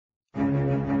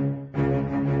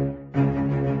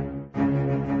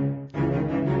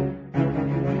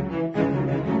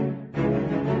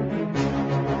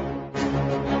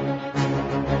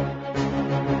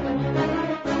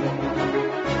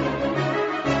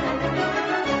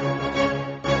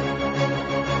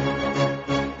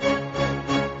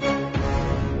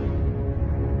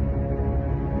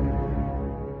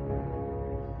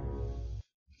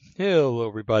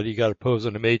everybody. You got Pose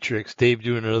on the Matrix. Dave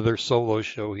doing another solo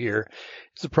show here.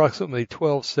 It's approximately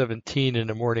 12:17 in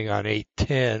the morning on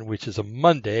 8/10, which is a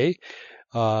Monday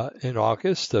in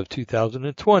August of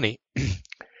 2020.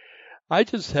 I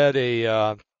just had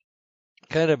a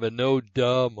kind of a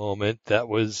no-duh moment that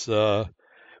was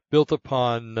built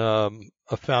upon a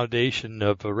foundation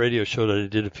of a radio show that I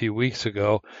did a few weeks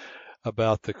ago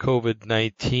about the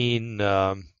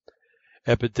COVID-19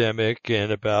 epidemic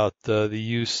and about the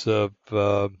use of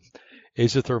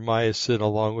azithromycin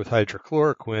along with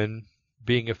hydrochloroquine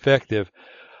being effective.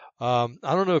 I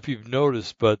don't know if you've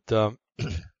noticed, but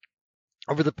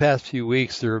over the past few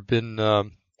weeks there have been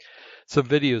some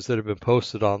videos that have been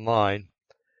posted online,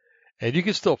 and you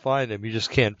can still find them. You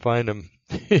just can't find them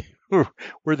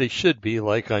where they should be,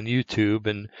 like on YouTube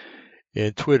and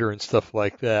Twitter and stuff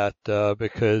like that,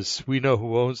 because we know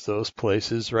who owns those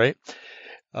places, right?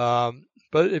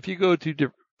 But if you go to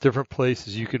different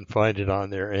places, you can find it on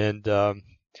there. And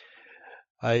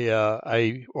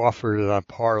I offered it on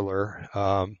Parler,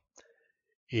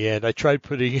 and I tried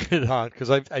putting it on because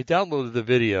I downloaded the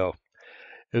video.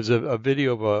 It was a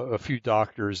video of a few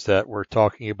doctors that were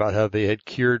talking about how they had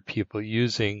cured people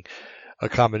using a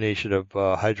combination of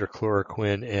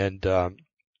hydrochloroquine and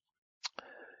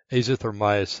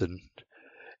azithromycin.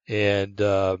 And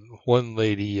one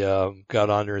lady got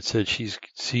on there and said she's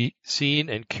seen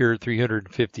and cured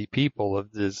 350 people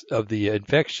of the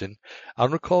infection. I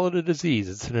don't call it a disease;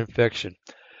 it's an infection.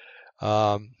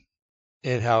 And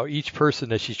how each person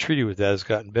that she's treated with that has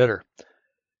gotten better.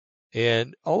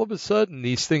 And all of a sudden,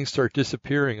 these things start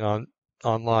disappearing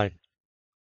online.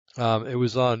 It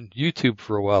was on YouTube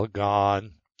for a while,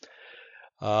 gone.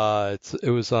 It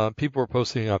was on. People were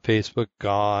posting on Facebook,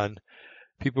 gone.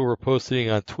 People were posting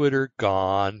on Twitter,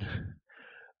 gone.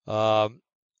 And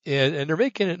they're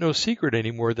making it no secret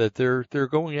anymore that they're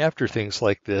going after things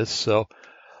like this. So,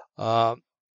 well,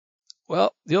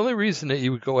 the only reason that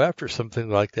you would go after something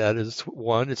like that is,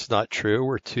 one, it's not true,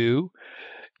 or two,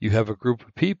 you have a group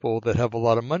of people that have a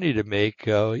lot of money to make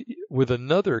with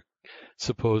another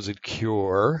supposed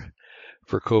cure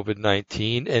for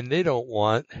COVID-19, and they don't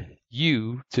want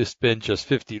you to spend just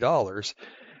 $50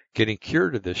 getting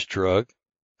cured of this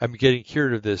getting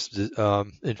cured of this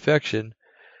infection.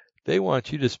 They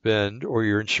want you to spend, or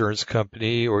your insurance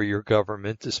company or your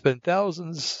government, to spend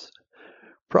thousands,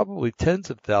 probably tens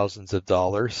of thousands of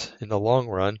dollars in the long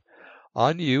run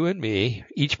on you and me,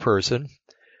 each person,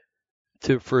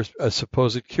 for a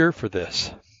supposed cure for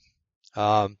this.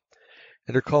 And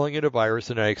they're calling it a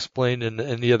virus, and I explained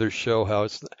in the other show how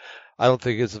I don't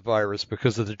think it's a virus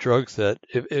because of the drugs that,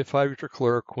 if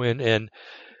hydrochloroquine and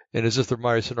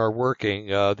azithromycin are working,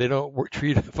 they don't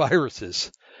treat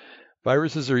viruses.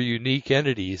 Viruses are unique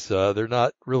entities. They're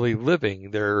not really living.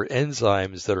 They're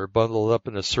enzymes that are bundled up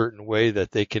in a certain way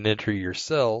that they can enter your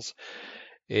cells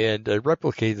and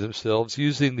replicate themselves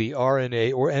using the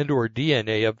RNA or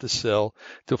DNA of the cell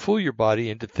to fool your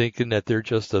body into thinking that they're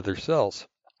just other cells.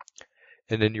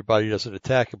 And then your body doesn't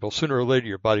attack it. Well, sooner or later,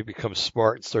 your body becomes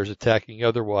smart and starts attacking.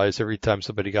 Otherwise, every time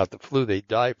somebody got the flu, they'd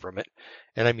die from it.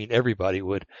 And I mean, everybody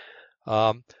would.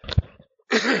 Anyway,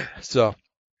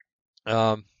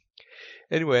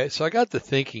 so I got to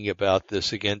thinking about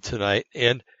this again tonight,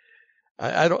 and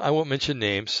I won't mention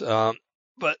names,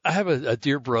 but I have a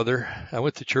dear brother. I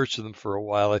went to church with him for a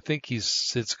while. I think he's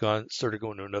since started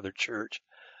going to another church.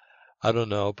 I don't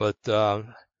know, but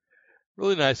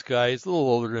really nice guy. He's a little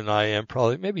older than I am,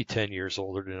 probably maybe 10 years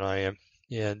older than I am,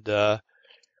 and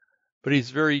but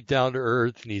he's very down to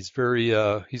earth, and he's got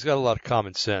a lot of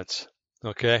common sense.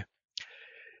 Okay.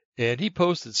 And he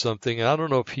posted something, and I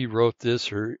don't know if he wrote this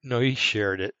or no, he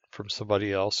shared it from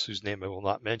somebody else whose name I will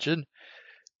not mention,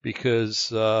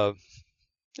 because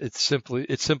it's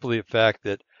simply a fact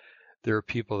that there are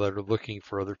people that are looking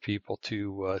for other people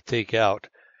to take out,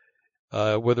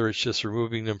 whether it's just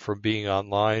removing them from being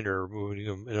online or removing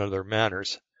them in other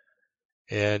manners,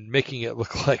 and making it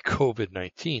look like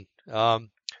COVID-19.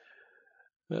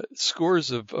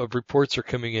 Scores of reports are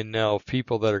coming in now of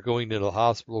people that are going to the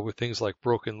hospital with things like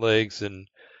broken legs, and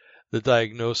the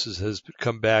diagnosis has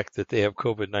come back that they have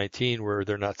COVID-19 where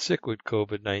they're not sick with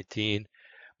COVID-19,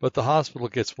 but the hospital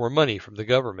gets more money from the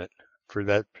government for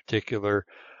that particular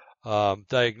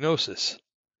diagnosis.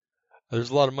 There's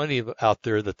a lot of money out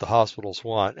there that the hospitals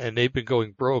want, and they've been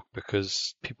going broke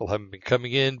because people haven't been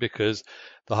coming in, because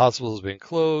the hospital has been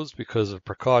closed, because of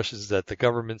precautions that the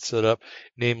government set up,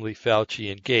 namely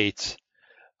Fauci and Gates.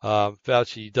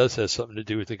 Fauci does have something to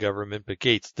do with the government, but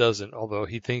Gates doesn't, although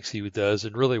he thinks he does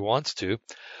and really wants to.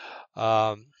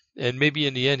 And maybe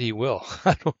in the end he will.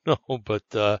 I don't know.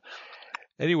 But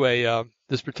anyway,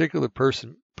 this particular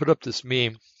person put up this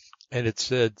meme, and it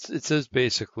says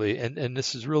basically, and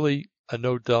this is really a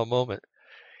no dull moment.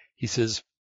 He says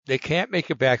they can't make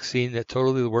a vaccine that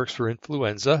totally works for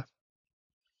influenza,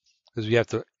 because we have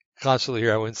to constantly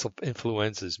hear how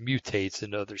influenza mutates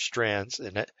into other strands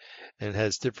and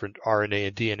has different RNA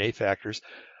and DNA factors.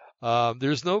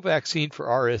 There's no vaccine for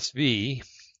RSV.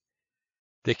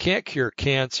 They can't cure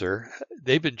cancer.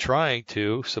 They've been trying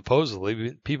to,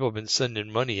 supposedly. People have been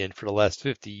sending money in for the last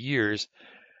 50 years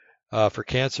for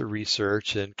cancer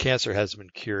research, and cancer hasn't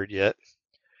been cured yet.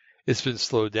 It's been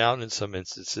slowed down in some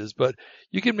instances, but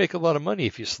you can make a lot of money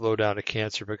if you slow down a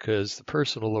cancer, because the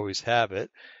person will always have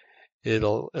it.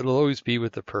 It'll always be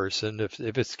with the person if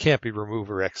it can't be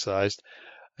removed or excised,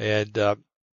 and they'll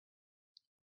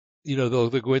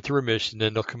go into remission,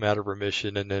 then they'll come out of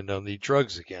remission, and then they'll need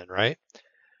drugs again, right?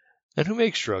 And who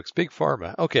makes drugs? Big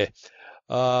Pharma. Okay.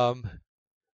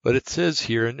 But it says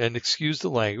here, and excuse the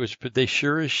language, but they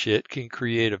sure as shit can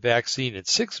create a vaccine in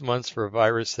 6 months for a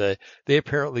virus that they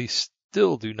apparently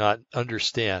still do not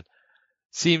understand.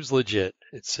 Seems legit,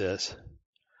 it says.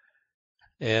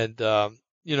 And,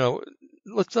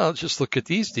 let's not just look at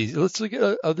these diseases. Let's look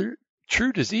at other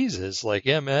true diseases like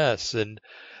MS and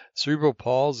cerebral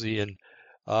palsy and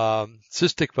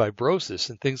cystic fibrosis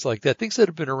and things like that. Things that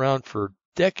have been around for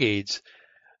decades,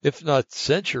 if not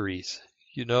centuries,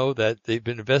 that they've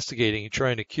been investigating and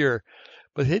trying to cure,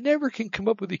 but they never can come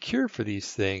up with a cure for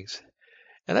these things.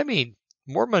 And I mean,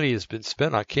 more money has been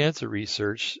spent on cancer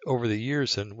research over the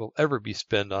years than will ever be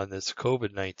spent on this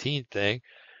COVID-19 thing.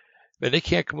 And they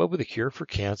can't come up with a cure for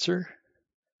cancer.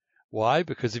 Why?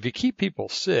 Because if you keep people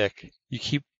sick, you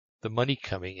keep the money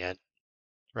coming in,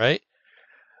 right?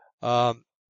 And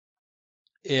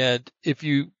if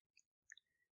you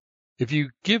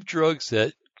give drugs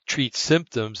that treat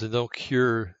symptoms and don't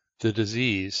cure the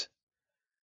disease,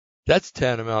 that's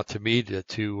tantamount to me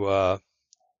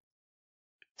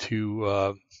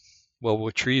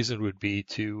what treason would be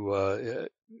to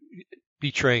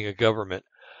betraying a government.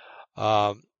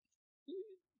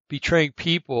 Betraying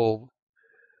people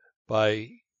by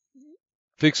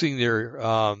fixing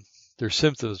their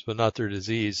symptoms but not their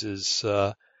disease is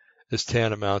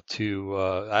tantamount to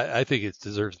I think it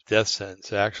deserves a death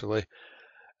sentence, actually.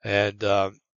 And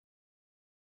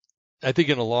I think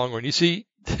in the long run, you see,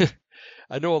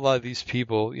 I know a lot of these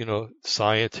people,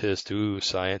 scientists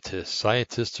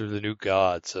are the new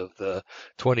gods of the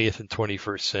 20th and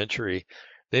 21st century.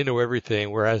 They know everything,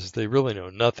 whereas they really know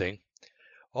nothing.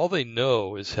 All they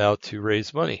know is how to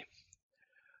raise money.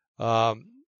 I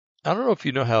don't know if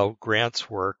you know how grants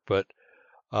work, but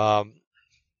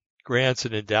grants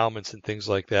and endowments and things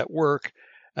like that work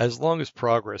as long as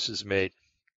progress is made.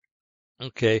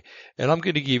 Okay, and I'm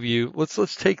going to give you,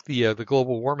 let's take the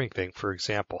global warming thing, for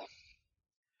example.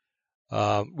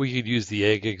 We could use the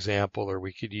egg example, or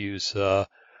we could use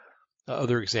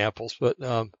other examples, but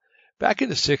back in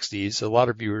the 60s, a lot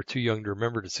of you are too young to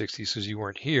remember the 60s because you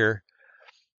weren't here.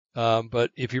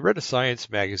 But if you read a science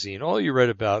magazine, all you read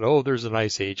about, there's an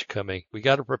ice age coming. We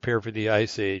got to prepare for the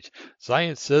ice age.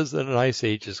 Science says that an ice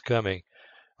age is coming.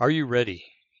 Are you ready?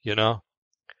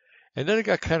 And then it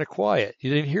got kind of quiet.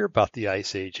 You didn't hear about the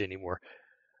ice age anymore.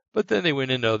 But then they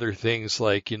went into other things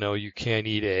like, you can't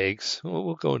eat eggs. Well,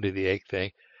 we'll go into the egg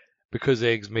thing, because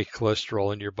eggs make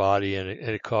cholesterol in your body, and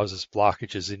it causes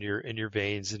blockages in your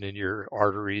veins and in your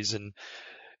arteries, and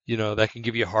that can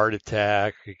give you a heart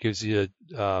attack. It gives you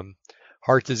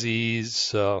heart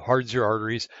disease, hardens your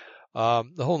arteries,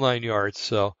 the whole 9 yards.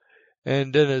 So,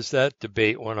 and then as that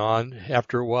debate went on,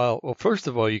 after a while, well, first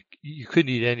of all, you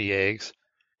couldn't eat any eggs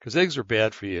because eggs are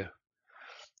bad for you.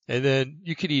 And then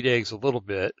you could eat eggs a little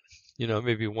bit,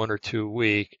 maybe 1 or 2 a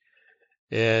week.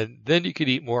 And then you could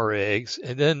eat more eggs.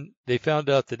 And then they found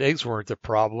out that eggs weren't the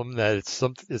problem, that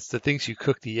it's the things you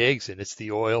cook the eggs in. It's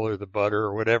the oil or the butter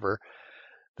or whatever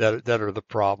that are the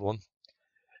problem.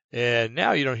 And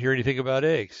now you don't hear anything about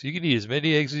eggs. You can eat as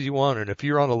many eggs as you want. And if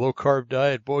you're on a low carb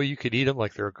diet, boy, you could eat them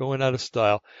like they're going out of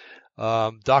style.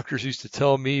 Doctors used to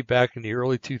tell me back in the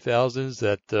early 2000s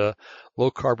that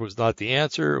low carb was not the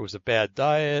answer. It was a bad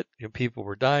diet. People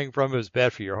were dying from it. It was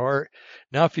bad for your heart.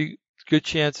 Now,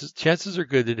 chances are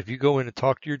good that if you go in and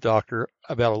talk to your doctor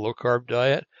about a low carb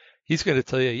diet, he's going to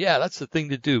tell you, yeah, that's the thing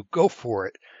to do. Go for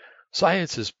it.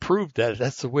 Science has proved that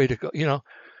that's the way to go.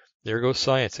 There goes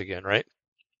science again, right?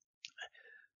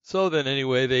 So then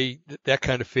anyway, that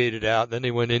kind of faded out. Then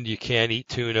they went into, you can't eat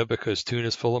tuna because tuna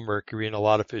is full of mercury, and a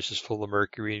lot of fish is full of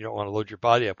mercury. You don't want to load your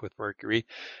body up with mercury,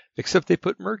 except they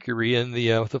put mercury in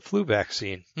the flu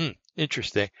vaccine.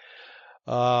 Interesting.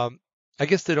 I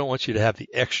guess they don't want you to have the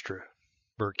extra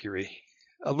mercury.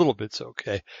 A little bit's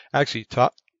okay. Actually,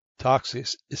 the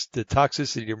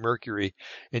toxicity of mercury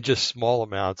in just small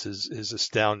amounts is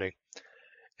astounding.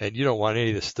 And you don't want any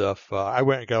of this stuff. I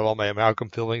went and got all my amalgam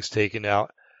fillings taken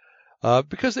out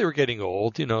because they were getting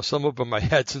old. Some of them I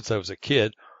had since I was a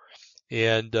kid.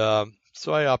 And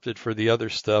so I opted for the other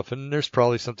stuff. And there's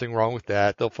probably something wrong with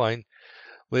that. They'll find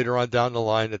later on down the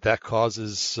line that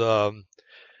causes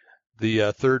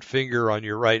the third finger on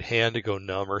your right hand to go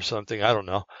numb or something. I don't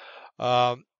know.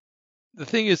 The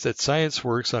thing is that science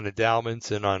works on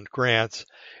endowments and on grants.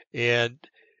 And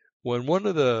when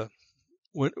when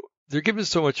they're given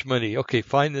so much money, okay,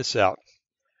 find this out.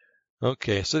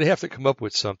 Okay, so they have to come up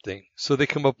with something. So they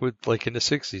come up with, like in the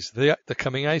 60s, the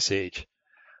coming ice age.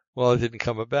 Well, it didn't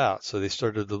come about, so they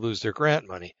started to lose their grant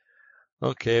money.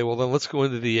 Okay, well then let's go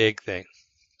into the egg thing.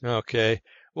 Okay,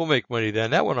 we'll make money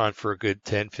then. That went on for a good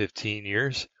 10, 15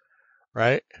 years,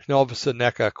 right? And all of a sudden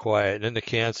that got quiet, and then the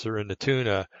cancer and the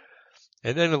tuna,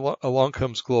 and then along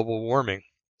comes global warming.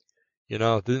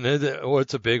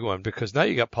 It's a big one because now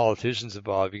you got politicians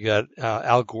involved. You got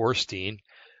Al Gorstein,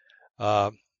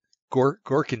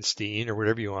 Gorkenstein, or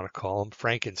whatever you want to call him,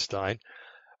 Frankenstein,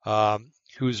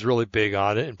 who's really big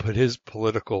on it and put his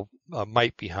political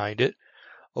might behind it.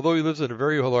 Although he lives in a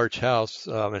very large house,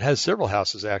 and has several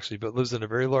houses actually, but lives in a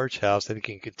very large house, I think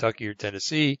in Kentucky or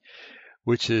Tennessee,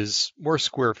 which is more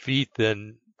square feet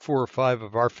than 4 or 5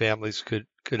 of our families could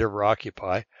ever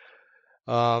occupy.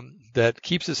 That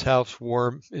keeps his house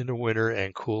warm in the winter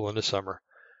and cool in the summer.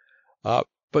 But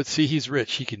see, he's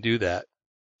rich. He can do that.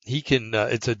 He can,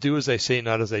 it's a do as I say,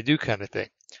 not as I do kind of thing.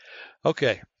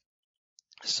 Okay.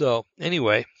 So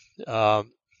anyway,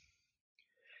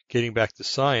 getting back to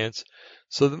science.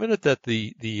 So the minute that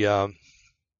the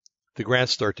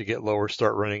grants start to get lower,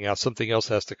 start running out, something else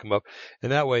has to come up.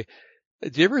 And that way,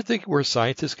 do you ever think where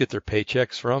scientists get their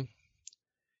paychecks from?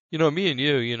 Me and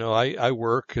you, I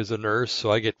work as a nurse, so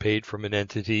I get paid from an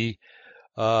entity.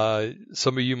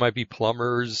 Some of you might be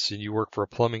plumbers and you work for a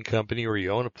plumbing company or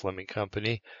you own a plumbing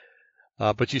company,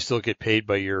 but you still get paid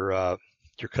by your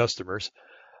customers.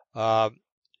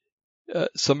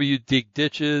 Some of you dig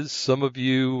ditches. Some of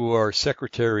you are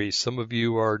secretaries. Some of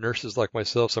you are nurses like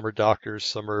myself. Some are doctors.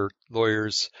 Some are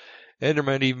lawyers. And there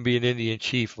might even be an Indian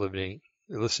chief listening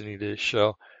to this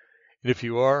show. And if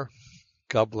you are,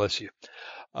 God bless you.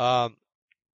 But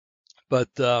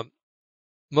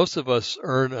most of us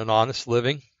earn an honest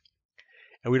living,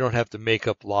 and we don't have to make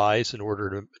up lies in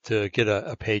order to get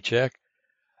a paycheck.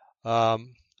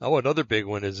 Another big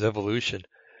one is evolution.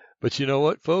 But you know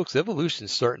what, folks? Evolution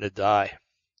is starting to die.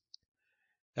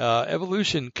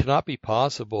 Evolution cannot be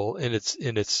possible in its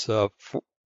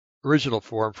original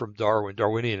form from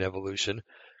Darwinian evolution,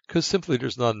 because simply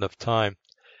there's not enough time.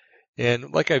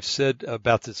 And like I've said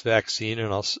about this vaccine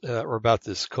or about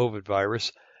this COVID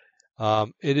virus,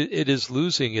 it is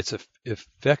losing its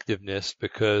effectiveness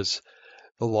because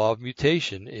the law of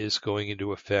mutation is going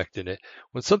into effect in it.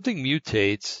 When something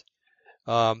mutates,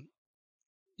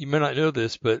 you may not know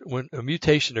this, but when a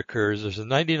mutation occurs, there's a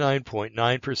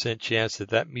 99.9% chance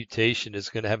that mutation is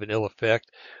going to have an ill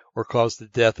effect or cause the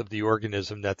death of the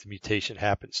organism that the mutation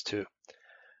happens to.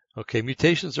 Okay,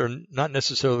 mutations are not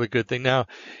necessarily a good thing. Now,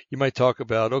 you might talk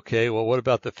about, okay, well, what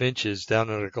about the finches down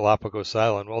on the Galapagos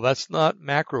Island? Well, that's not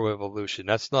macroevolution.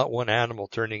 That's not one animal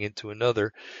turning into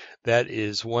another. That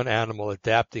is one animal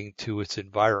adapting to its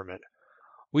environment.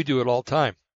 We do it all the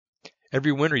time.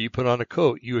 Every winter you put on a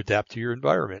coat, you adapt to your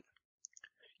environment.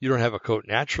 You don't have a coat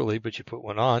naturally, but you put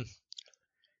one on.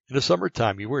 In the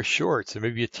summertime, you wear shorts and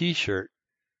maybe a t-shirt.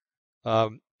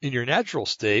 In your natural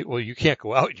state, well, you can't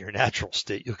go out in your natural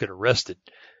state. You'll get arrested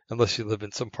unless you live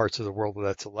in some parts of the world where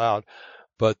that's allowed.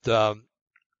 But,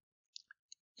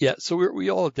 yeah, so we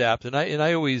all adapt. And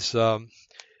I always, there's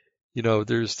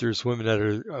women that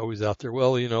are always out there.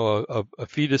 Well, a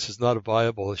fetus is not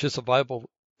viable. It's just an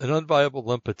unviable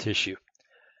lump of tissue.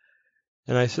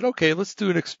 And I said, okay, let's do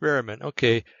an experiment.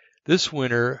 Okay, this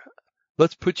winter,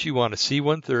 let's put you on a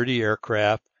C-130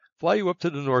 aircraft, fly you up to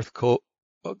the North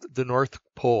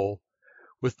Pole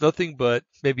with nothing but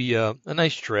maybe a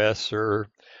nice dress or,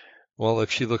 well,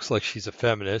 if she looks like she's a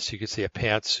feminist, you could say a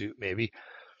pantsuit maybe.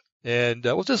 And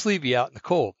we'll just leave you out in the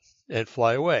cold and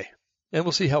fly away. And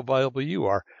we'll see how viable you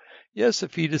are. Yes, a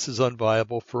fetus is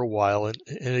unviable for a while, and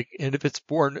if it's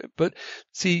born, but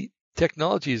see,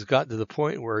 technology has gotten to the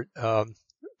point where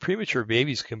premature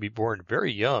babies can be born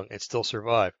very young and still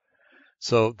survive.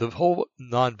 So the whole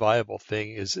non-viable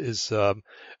thing is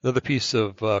another piece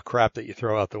of crap that you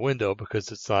throw out the window because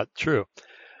it's not true.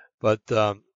 But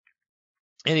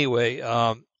anyway,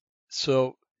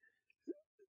 so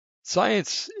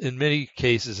science in many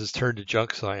cases has turned to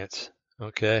junk science.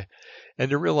 Okay.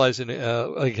 And they're realizing,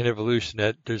 like in evolution,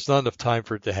 that there's not enough time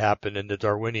for it to happen in the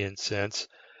Darwinian sense.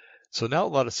 So now a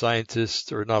lot of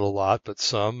scientists, or not a lot, but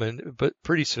some, but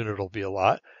pretty soon it'll be a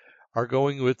lot, are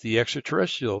going with the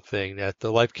extraterrestrial thing, that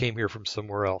the life came here from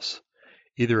somewhere else.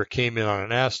 Either it came in on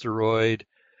an asteroid,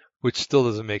 which still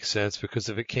doesn't make sense, because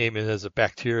if it came in as a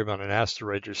bacterium on an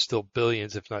asteroid, there's still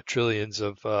billions, if not trillions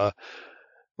of,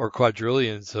 or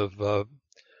quadrillions of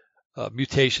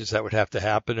mutations that would have to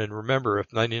happen. And remember, if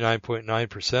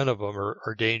 99.9% of them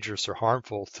are dangerous or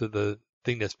harmful to the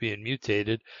thing that's being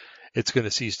mutated, it's going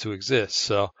to cease to exist.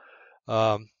 So,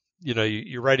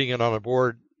 you're writing it on a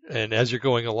board, and as you're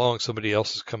going along, somebody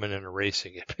else is coming and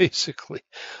erasing it, basically.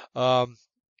 Um,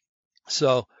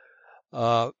 so,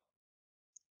 uh,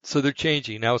 so they're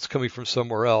changing. Now it's coming from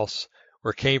somewhere else,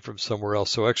 or came from somewhere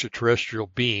else. So extraterrestrial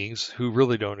beings who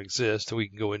really don't exist, and we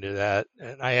can go into that.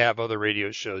 And I have other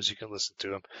radio shows, you can listen to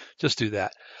them. Just do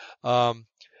that. Um,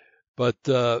 but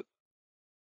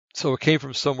So it came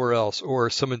from somewhere else, or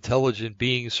some intelligent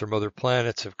beings from other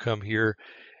planets have come here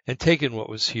and taken what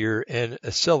was here and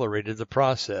accelerated the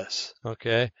process.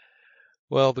 Okay.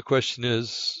 Well, the question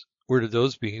is, where did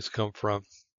those beings come from?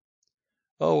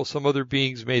 Oh, well, some other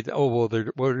beings made. Oh, well,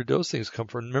 where did those things come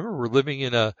from? Remember, we're living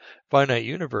in a finite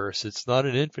universe. It's not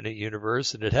an infinite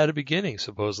universe, and it had a beginning,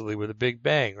 supposedly, with a big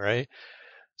bang, right?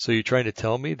 So you're trying to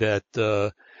tell me that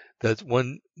that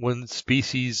one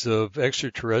species of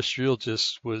extraterrestrial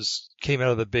just came out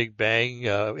of the Big Bang,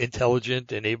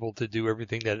 intelligent and able to do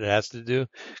everything that it has to do?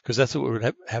 Because that's what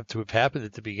would have to have happened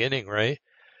at the beginning, right?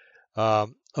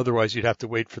 Otherwise, you'd have to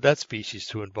wait for that species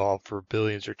to evolve for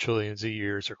billions or trillions of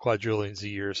years or quadrillions of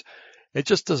years. It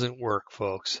just doesn't work,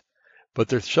 folks. But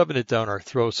they're shoving it down our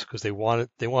throats because they want it.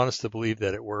 They want us to believe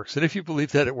that it works. And if you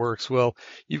believe that it works, well,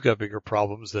 you've got bigger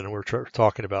problems than we're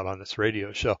talking about on this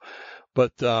radio show.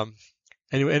 But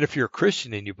anyway, and if you're a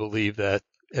Christian and you believe that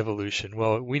evolution,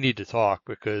 well, we need to talk,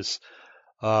 because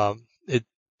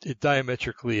it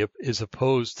diametrically is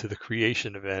opposed to the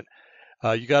creation event.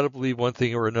 You got to believe one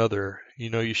thing or another.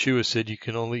 Yeshua said you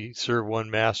can only serve one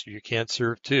master. You can't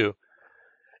serve two.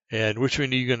 And which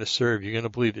one are you going to serve? You're going to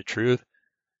believe the truth?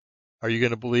 Are you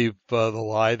going to believe the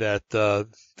lie that the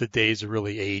days are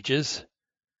really ages?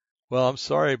 Well, I'm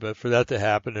sorry, but for that to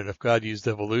happen, and if God used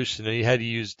evolution, and he had to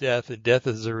use death, and death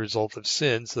is a result of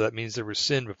sin, so that means there was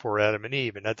sin before Adam and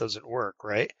Eve, and that doesn't work,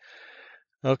 right?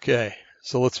 Okay,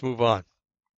 so let's move on.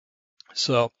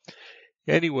 So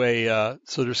anyway,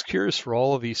 so there's cures for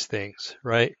all of these things,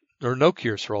 right? Or no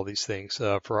cures for all these things.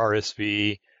 For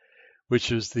RSV,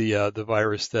 which is the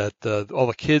virus that all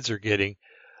the kids are getting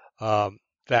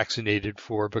vaccinated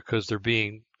for, because they're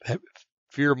being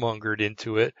fear-mongered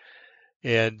into it.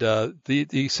 And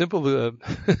the simple,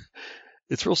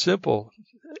 it's real simple.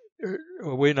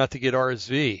 A way not to get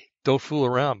RSV: don't fool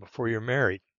around before you're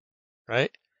married,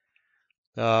 right?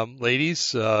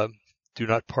 Ladies, do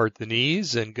not part the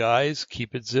knees, and guys,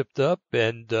 keep it zipped up,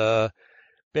 and bam,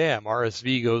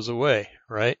 RSV goes away,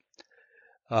 right?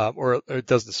 Or it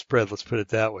doesn't spread, let's put it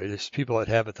that way. There's people that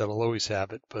have it that'll always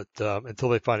have it, but until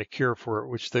they find a cure for it,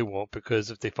 which they won't, because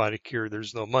if they find a cure,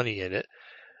 there's no money in it,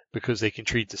 because they can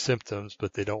treat the symptoms,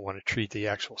 but they don't want to treat the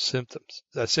actual symptoms,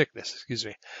 sickness, excuse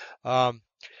me.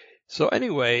 So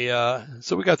anyway,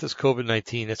 so we got this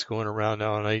COVID-19 that's going around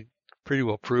now, and I pretty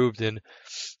well proved in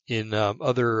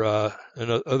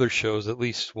other shows, at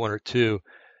least one or two,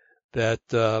 that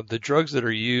the drugs that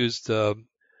are used,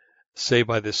 say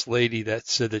by this lady that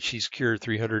said that she's cured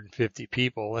 350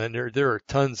 people, and there are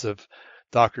tons of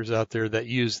doctors out there that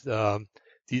use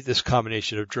this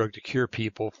combination of drug to cure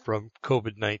people from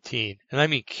COVID-19. And I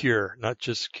mean cure, not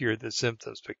just cure the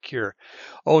symptoms, but cure.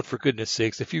 Oh, and for goodness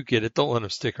sakes, if you get it, don't let them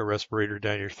stick a respirator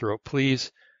down your throat,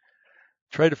 please.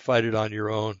 Try to fight it on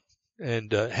your own,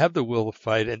 and have the will to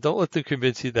fight it. And don't let them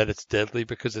convince you that it's deadly,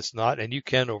 because it's not, and you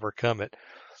can overcome it,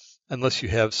 unless you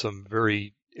have some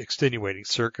very extenuating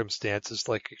circumstances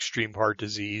like extreme heart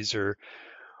disease or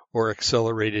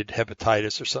accelerated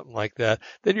hepatitis or something like that.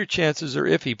 Then your chances are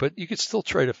iffy, but you can still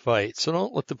try to fight. So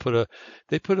don't let them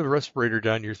they put a respirator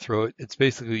down your throat. It's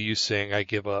basically you saying, I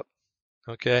give up.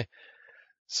 Okay.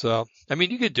 So, I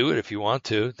mean, you could do it if you want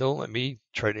to. Don't let me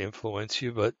try to influence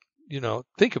you, but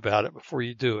think about it before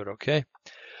you do it. Okay.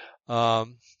 I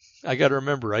got to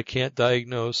remember, I can't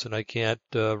diagnose and I can't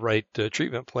write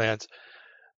treatment plans,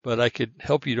 but I could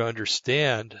help you to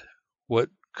understand what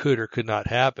could or could not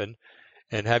happen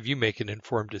and have you make an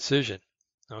informed decision.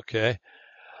 Okay.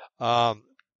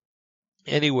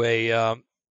 Anyway,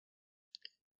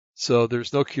 so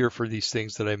there's no cure for these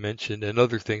things that I mentioned and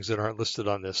other things that aren't listed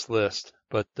on this list.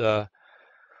 But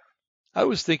I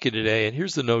was thinking today, and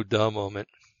here's the no duh moment.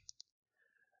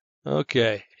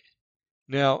 Okay.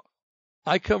 Now,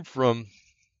 I come from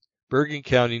Bergen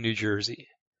County, New Jersey.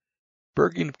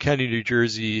 Bergen County, New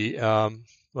Jersey. Well,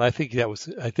 I think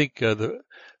the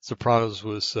Sopranos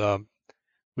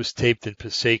was taped in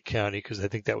Passaic County because I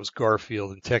think that was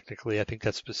Garfield, and technically I think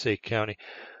that's Passaic County.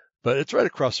 But it's right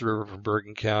across the river from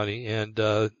Bergen County, and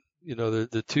the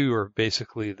two are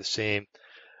basically the same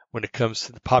when it comes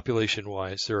to the population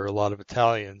wise. There are a lot of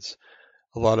Italians,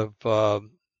 a lot of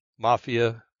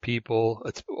mafia people.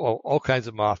 It's all kinds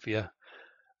of mafia,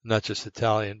 not just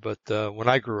Italian. But when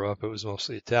I grew up, it was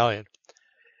mostly Italian.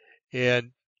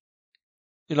 And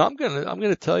I'm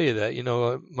gonna tell you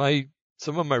that my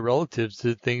some of my relatives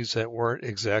did things that weren't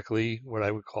exactly what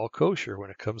I would call kosher when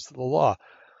it comes to the law,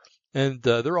 and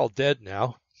they're all dead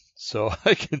now, so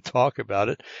I can talk about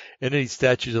it. And any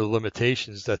statute of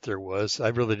limitations that there was, I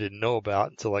really didn't know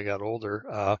about until I got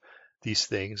older. These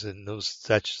things and those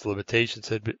statutes of limitations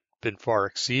had been far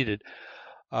exceeded.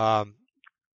 Um,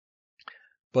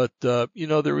 but there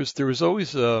was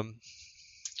always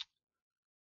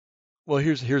well,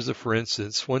 here's a for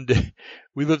instance. One day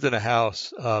we lived in a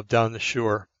house down the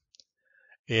shore,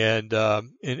 and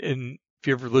if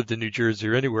you ever lived in New Jersey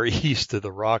or anywhere east of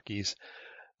the Rockies,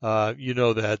 you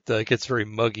know that it gets very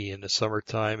muggy in the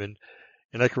summertime, and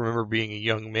I can remember being a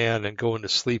young man and going to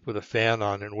sleep with a fan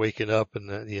on and waking up and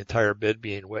the entire bed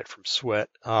being wet from sweat.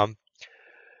 And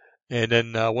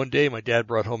then one day my dad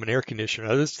brought home an air conditioner.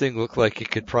 Now this thing looked like it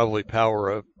could probably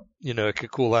power it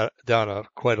could cool down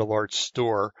quite a large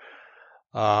store.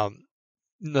 Um,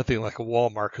 Nothing like a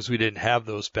Walmart because we didn't have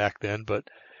those back then, but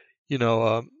you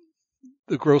know,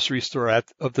 the grocery store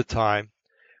of the time,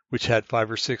 which had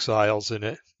 5 or 6 aisles in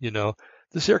it,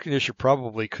 this air conditioner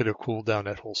probably could have cooled down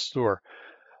that whole store.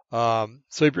 So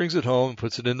he brings it home and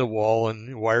puts it in the wall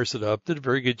and wires it up. Did a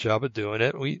very good job of doing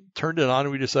it. We turned it on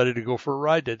and we decided to go for a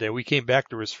ride that day. We came back,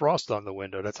 there was frost on the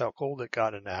window. That's how cold it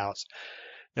got in the house.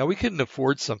 Now we couldn't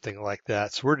afford something like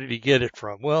that. So where did he get it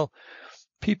from? Well,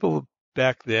 people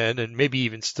back then, and maybe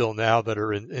even still now that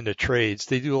are in the trades,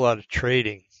 they do a lot of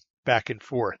trading back and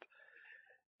forth.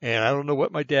 And I don't know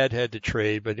what my dad had to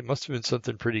trade, but it must have been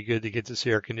something pretty good to get this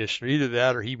air conditioner. Either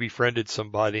that or he befriended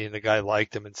somebody and the guy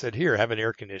liked him and said, here, have an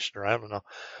air conditioner. I don't know.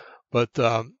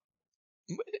 But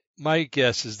my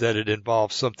guess is that it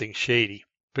involves something shady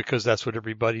because that's what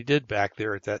everybody did back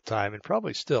there at that time and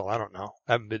probably still. I don't know.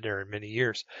 I haven't been there in many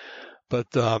years. But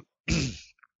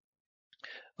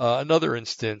another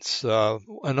instance,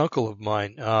 an uncle of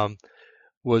mine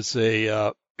was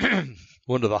a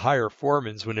one of the higher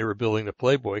foremans when they were building the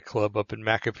Playboy Club up in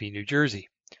McAfee, New Jersey.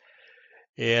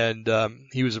 And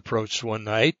he was approached one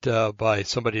night by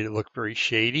somebody that looked very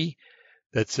shady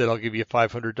that said, I'll give you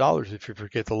 $500 if you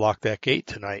forget to lock that gate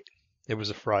tonight. It was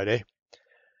a Friday.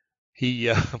 He,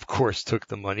 of course, took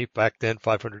the money. Back then,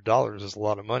 $500 was a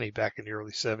lot of money back in the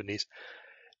early 70s.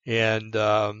 And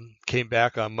came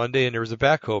back on Monday and there was a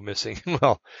backhoe missing.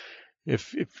 Well,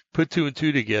 if put two and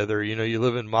two together, you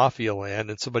live in mafia land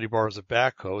and somebody borrows a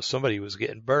backhoe, somebody was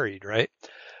getting buried, right?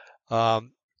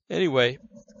 Anyway,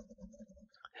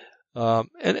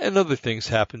 and other things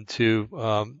happened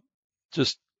too.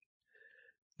 Just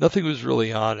nothing was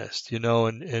really honest,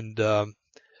 and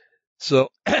so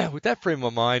with that frame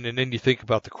of mind, and then you think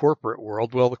about the corporate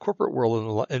world. Well, the corporate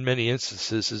world in many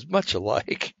instances is much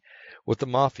alike what the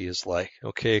mafia is like,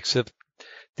 okay, except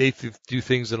they do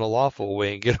things in a lawful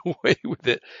way and get away with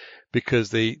it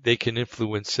because they can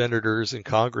influence senators and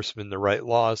congressmen to write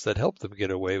laws that help them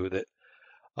get away with it.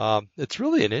 It's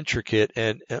really an intricate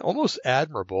and almost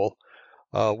admirable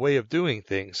way of doing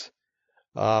things.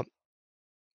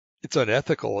 It's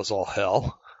unethical as all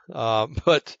hell,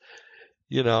 but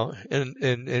and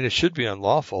it should be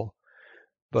unlawful.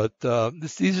 But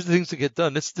these are things that get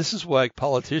done. This is why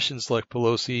politicians like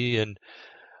Pelosi and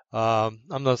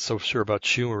I'm not so sure about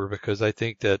Schumer because I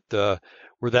think that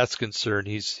where that's concerned,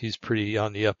 he's pretty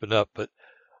on the up and up. But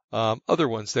other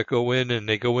ones that go in and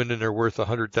they're worth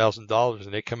 $100,000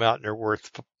 and they come out and they're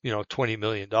worth $20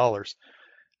 million.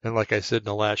 And like I said in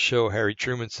the last show, Harry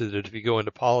Truman said that if you go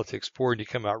into politics poor and you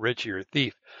come out rich, you're a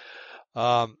thief.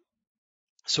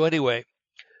 So anyway,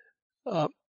 where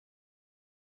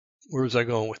was I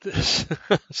going with this?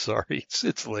 Sorry,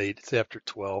 it's late. It's after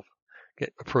 12,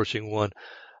 approaching 1.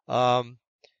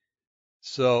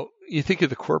 So you think of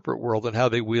the corporate world and how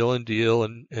they wheel and deal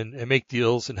and make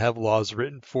deals and have laws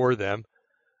written for them.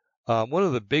 One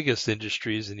of the biggest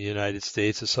industries in the United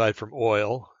States, aside from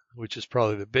oil, which is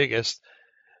probably the biggest,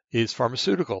 is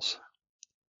pharmaceuticals.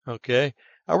 Okay.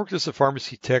 I worked as a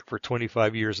pharmacy tech for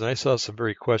 25 years and I saw some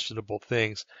very questionable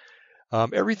things.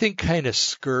 Everything kind of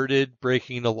skirted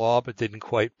breaking the law, but didn't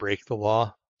quite break the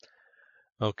law.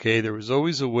 Okay, there was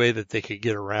always a way that they could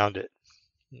get around it.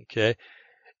 Okay.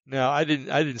 Now I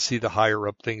didn't see the higher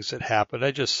up things that happened.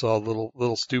 I just saw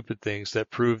little stupid things that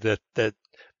proved that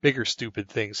bigger stupid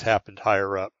things happened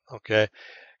higher up. Okay.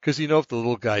 Because if the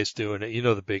little guy's doing it,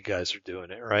 the big guys are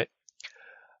doing it, right?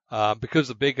 Because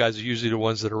the big guys are usually the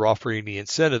ones that are offering the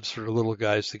incentives for the little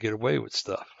guys to get away with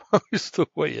stuff. It's the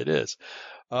way it is.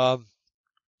 Um,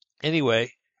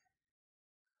 anyway,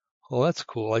 well, that's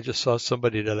cool. I just saw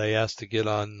somebody that I asked to get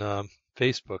on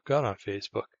Facebook, got on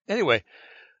Facebook. Anyway,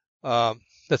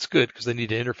 that's good because I need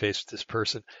to interface with this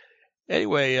person.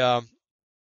 Anyway,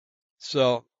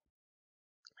 so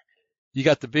you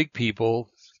got the big people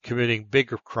committing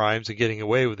bigger crimes and getting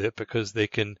away with it because they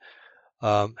can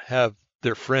have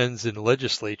their friends in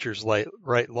legislatures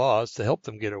write laws to help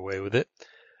them get away with it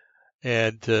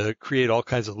and to create all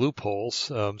kinds of loopholes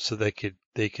so they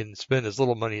can spend as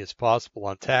little money as possible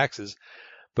on taxes,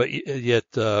 but yet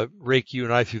rake you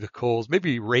and I through the coals.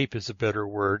 Maybe rape is a better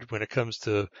word when it comes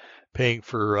to paying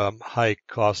for high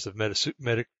cost of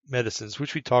medicines,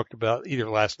 which we talked about either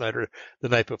last night or the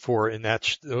night before in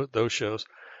those shows.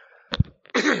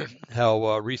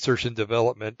 How research and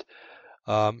development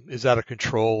is out of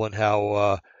control, and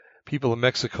how people in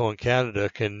Mexico and Canada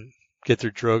can get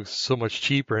their drugs so much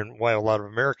cheaper, and why a lot of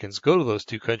Americans go to those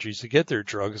two countries to get their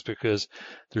drugs because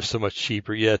they're so much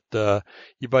cheaper. Yet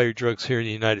you buy your drugs here in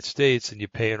the United States and you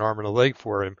pay an arm and a leg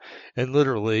for them, and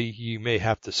literally you may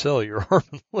have to sell your arm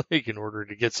and leg in order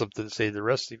to get something to save the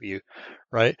rest of you,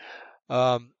 right?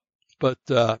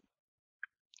 But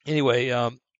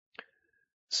anyway,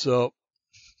 so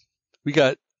we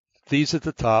got thieves at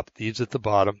the top, thieves at the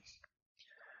bottom.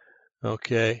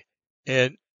 Okay.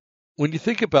 And when you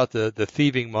think about the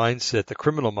thieving mindset, the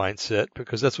criminal mindset,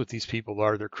 because that's what these people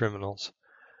are, they're criminals.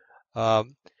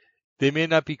 They may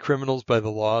not be criminals by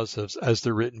the laws as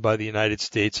they're written by the United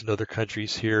States and other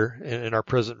countries here in our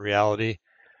present reality.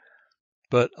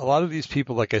 But a lot of these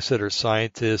people, like I said, are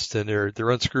scientists, and they're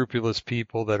unscrupulous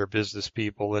people that are business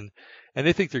people, and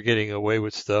they think they're getting away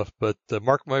with stuff. But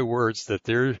mark my words that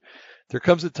there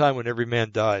comes a time when every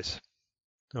man dies.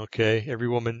 Okay, every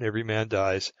woman, every man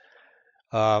dies.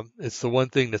 It's the one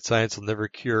thing that science will never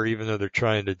cure, even though they're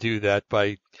trying to do that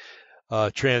by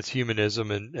transhumanism,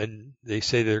 and they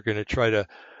say they're going to try to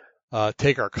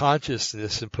take our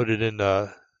consciousness and put it in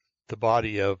the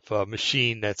body of a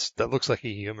machine that looks like a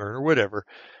human or whatever.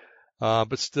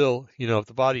 But still, if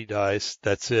the body dies,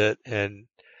 that's it, and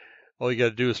all you got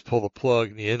to do is pull the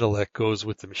plug, and the intellect goes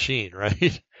with the machine,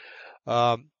 right?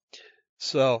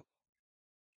 So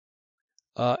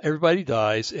everybody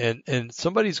dies, and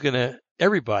everybody's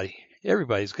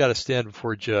got to stand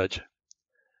before a judge.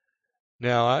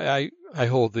 Now, I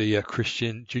hold the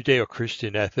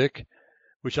Judeo-Christian ethic,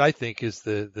 which I think is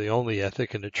the only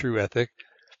ethic and the true ethic.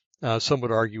 Some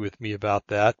would argue with me about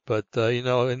that, but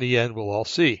in the end, we'll all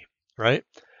see, right?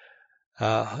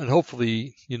 And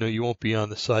hopefully, you won't be on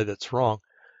the side that's wrong,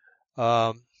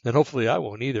 and hopefully I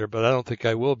won't either. But I don't think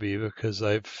I will be, because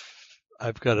I've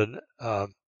got an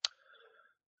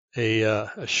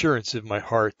assurance in my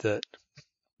heart that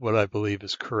what I believe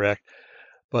is correct.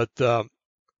 But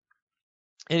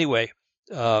anyway,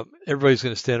 everybody's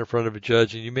going to stand in front of a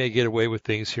judge, and you may get away with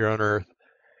things here on earth.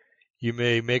 You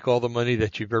may make all the money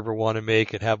that you've ever want to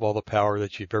make and have all the power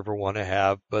that you've ever want to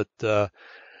have, but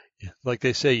like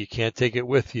they say, you can't take it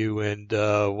with you. And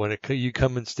when you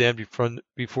come and stand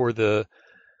before the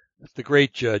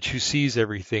great judge who sees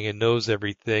everything and knows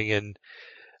everything and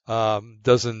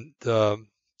doesn't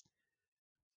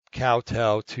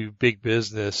kowtow to big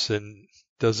business and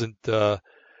doesn't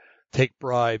take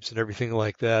bribes and everything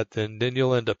like that, then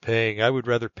you'll end up paying. I would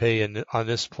rather pay on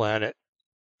this planet,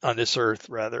 on this earth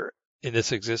rather, in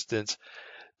this existence,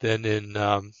 than in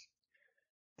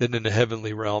the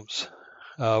heavenly realms,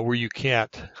 where you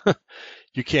can't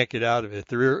get out of it.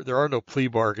 There are no plea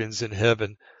bargains in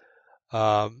heaven.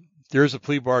 There is a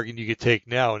plea bargain you could take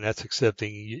now, and that's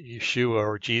accepting Yeshua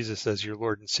or Jesus as your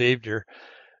Lord and Savior,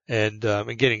 and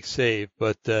getting saved.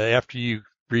 But after you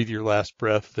breathe your last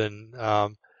breath, then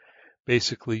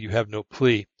basically you have no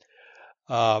plea.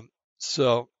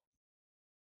 So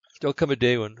there'll come a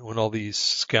day when all these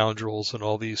scoundrels and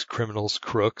all these criminals,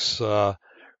 crooks,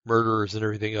 murderers and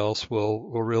everything else will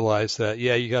realize that,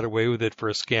 yeah, you got away with it for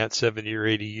a scant 70 or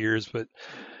 80 years, but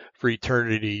for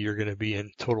eternity, you're going to be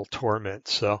in total torment.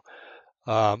 So,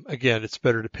 again, it's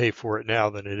better to pay for it now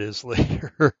than it is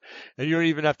later. And you don't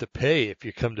even have to pay if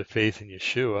you come to faith in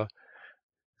Yeshua.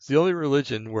 It's the only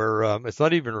religion where it's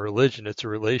not even a religion, it's a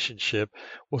relationship.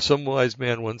 Well, some wise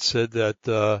man once said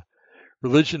that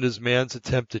religion is man's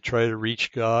attempt to try to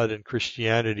reach God, and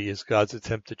Christianity is God's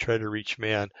attempt to try to reach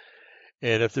man.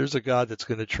 And if there's a God that's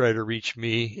going to try to reach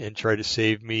me and try to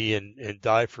save me and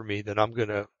die for me, then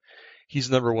he's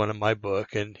number one in my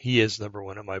book, and he is number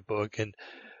one in my book.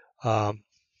 Um,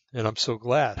 and I'm so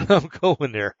glad I'm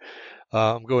going there.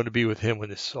 I'm going to be with him when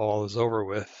this all is over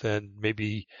with, and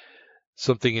maybe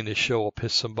something in this show will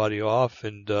piss somebody off,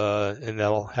 and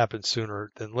that'll happen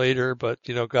sooner than later. But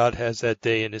God has that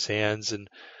day in his hands, and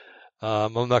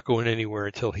I'm not going anywhere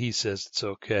until he says it's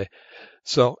okay.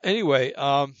 So anyway,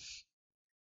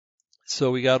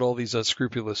 so we got all these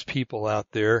unscrupulous people out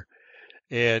there,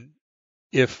 and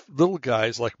if little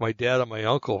guys like my dad and my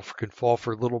uncle can fall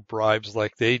for little bribes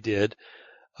like they did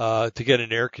to get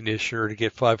an air conditioner to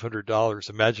get $500,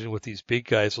 imagine what these big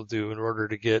guys will do in order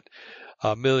to get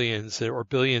millions or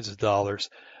billions of dollars.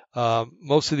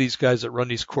 Most of these guys that run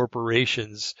these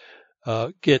corporations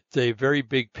get a very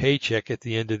big paycheck at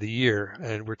the end of the year,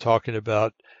 and we're talking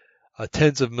about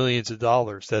tens of millions of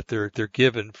dollars that they're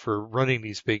given for running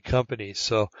these big companies.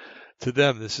 So to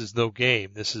them, this is no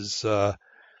game. This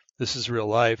is real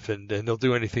life, and they'll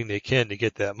do anything they can to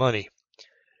get that money.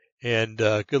 And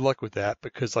good luck with that,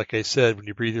 because like I said, when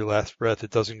you breathe your last breath,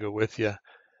 it doesn't go with you.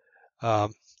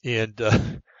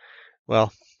 And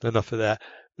well, enough of that.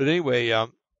 But anyway,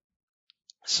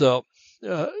 so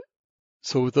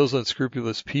with those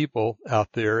unscrupulous people out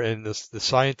there, and the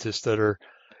scientists that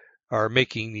are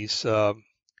making these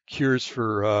cures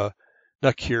for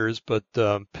not cures, but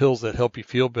pills that help you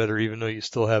feel better even though you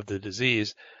still have the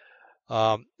disease.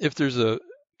 If there's a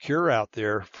cure out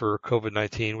there for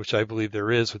COVID-19, which I believe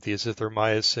there is with the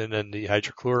azithromycin and the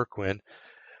hydrochloroquine,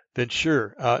 then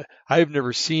sure. I have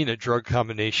never seen a drug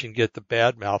combination get the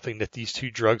bad mouthing that these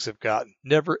two drugs have gotten.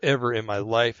 Never, ever in my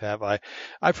life have I.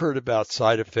 I've heard about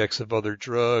side effects of other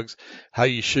drugs, how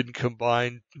you shouldn't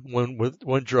combine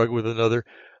one drug with another.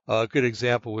 A good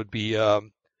example would be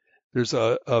there's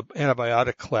a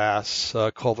antibiotic class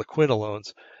called the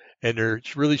quinolones, and there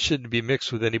really shouldn't be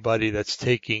mixed with anybody that's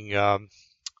taking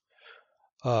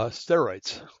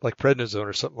steroids like prednisone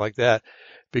or something like that,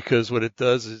 because what it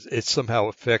does is it somehow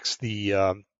affects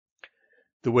the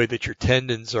way that your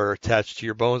tendons are attached to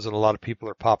your bones, and a lot of people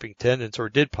are popping tendons or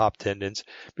did pop tendons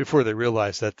before they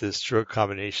realized that this drug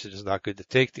combination is not good to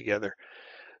take together.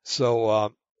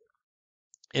 So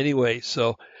anyway,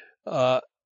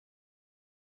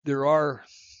 there are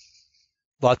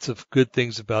lots of good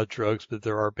things about drugs, but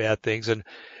there are bad things, and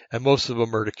most of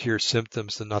them are to cure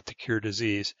symptoms and not to cure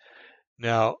disease.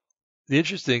 Now, the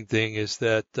interesting thing is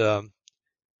that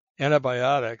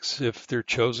antibiotics, if they're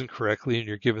chosen correctly and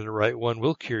you're given the right one,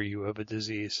 will cure you of a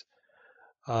disease.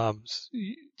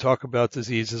 Talk about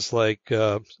diseases like,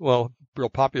 real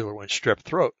popular one, strep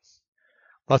throat.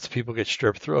 Lots of people get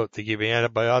strep throat. They give you an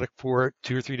antibiotic for it.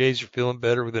 2 or 3 days, you're feeling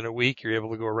better. Within a week, you're able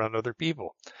to go around other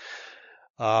people.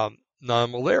 Now,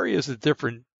 malaria is a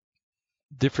different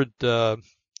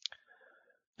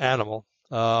animal.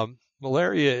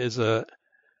 Malaria is a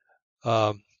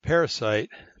parasite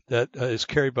that is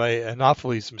carried by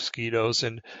Anopheles mosquitoes,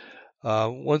 and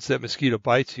once that mosquito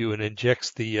bites you and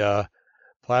injects the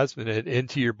plasmid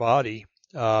into your body,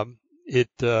 it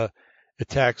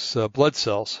attacks blood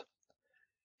cells,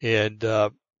 and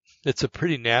it's a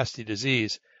pretty nasty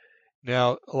disease.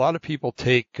 Now, a lot of people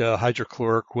take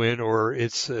hydrochloroquine or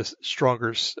its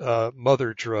stronger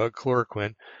mother drug,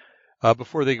 chloroquine,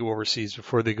 before they go overseas,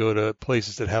 before they go to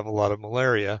places that have a lot of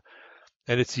malaria,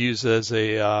 and it's used as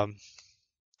a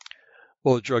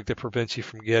drug that prevents you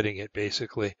from getting it,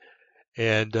 basically.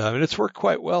 And it's worked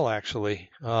quite well, actually.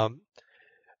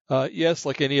 Yes,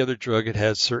 like any other drug, it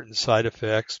has certain side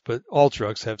effects, but all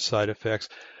drugs have side effects.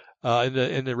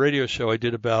 In the radio show I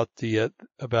did about the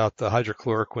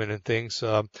hydrochloroquine and things,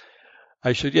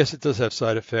 I showed, yes, it does have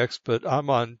side effects, but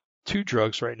I'm on 2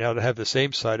 drugs right now that have the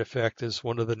same side effect as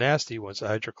one of the nasty ones the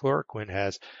hydrochloroquine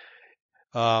has.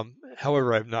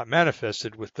 However, I've not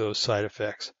manifested with those side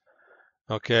effects.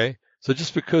 Okay? So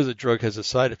just because a drug has a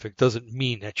side effect doesn't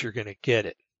mean that you're going to get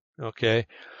it. Okay?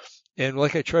 And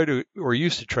like I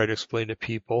used to try to explain to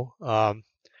people,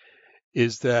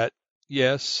 is that,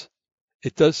 yes,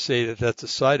 it does say that that's a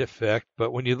side effect,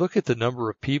 but when you look at the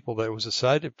number of people that it was a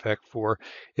side effect for,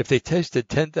 if they tested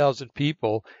 10,000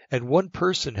 people and one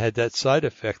person had that side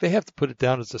effect, they have to put it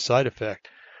down as a side effect.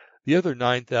 The other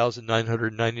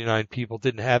 9,999 people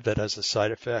didn't have that as a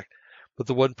side effect. But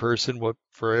the one person,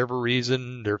 for whatever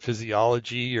reason, their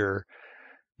physiology, or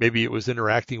maybe it was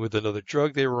interacting with another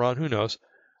drug they were on, who knows,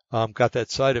 got that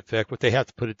side effect, but they have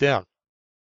to put it down.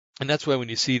 And that's why when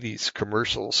you see these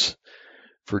commercials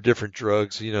for different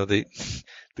drugs, the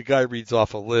guy reads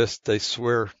off a list. I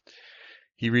swear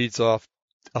he reads off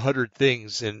 100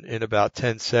 things in about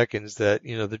 10 seconds that,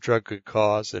 the drug could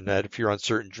cause, and that if you're on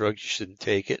certain drugs, you shouldn't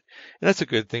take it. And that's a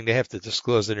good thing. They have to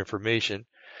disclose that information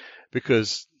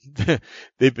because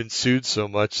they've been sued so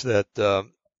much that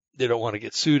they don't want to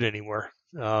get sued anymore.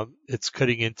 It's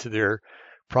cutting into their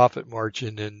profit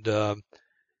margin,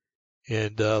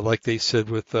 and like they said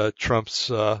with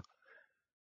Trump's,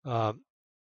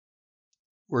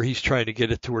 where he's trying to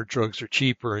get it to where drugs are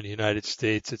cheaper in the United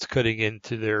States, it's cutting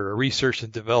into their research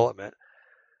and development.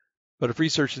 But if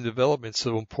research and development is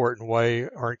so important, why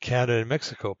aren't Canada and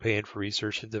Mexico paying for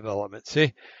research and development?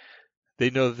 See, they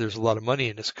know that there's a lot of money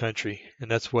in this country,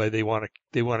 and that's why they want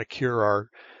to cure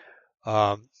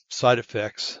our side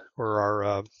effects or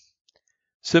our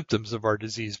symptoms of our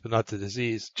disease, but not the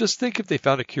disease. Just think if they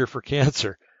found a cure for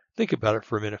cancer. Think about it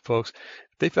for a minute, folks.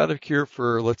 If they found a cure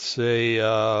for, let's say,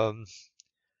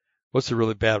 what's a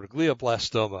really bad one?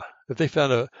 Glioblastoma. If they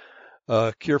found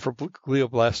a cure for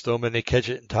glioblastoma and they catch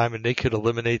it in time and they could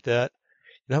eliminate that,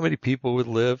 you know how many people would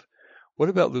live? What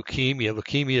about leukemia?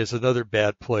 Leukemia is another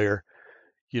bad player.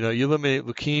 You eliminate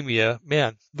leukemia,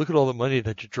 man, look at all the money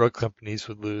that your drug companies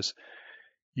would lose.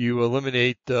 You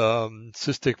eliminate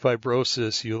cystic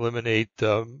fibrosis, you eliminate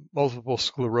multiple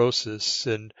sclerosis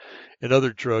and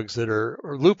other drugs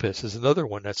or lupus is another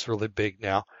one that's really big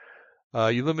now.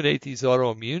 You eliminate these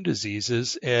autoimmune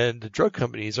diseases, and the drug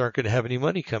companies aren't going to have any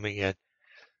money coming in.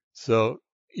 So,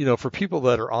 for people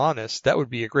that are honest, that would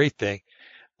be a great thing.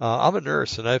 I'm a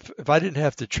nurse, and if I didn't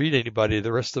have to treat anybody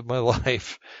the rest of my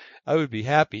life, I would be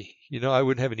happy. I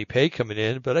wouldn't have any pay coming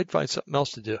in, but I'd find something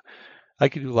else to do. I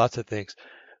could do lots of things.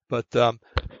 But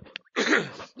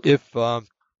if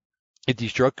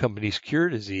these drug companies cure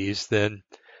disease, then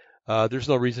there's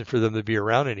no reason for them to be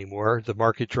around anymore. The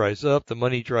market dries up, the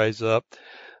money dries up,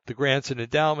 the grants and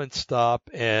endowments stop,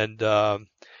 and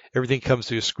everything comes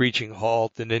to a screeching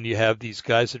halt. And then you have these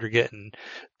guys that are getting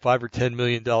 $5 or $10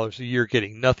 million a year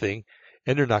getting nothing,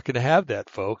 and they're not going to have that,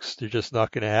 folks. They're just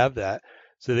not going to have that.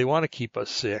 So they want to keep us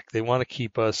sick. They want to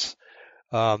keep us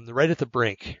right at the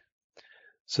brink,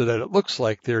 so that it looks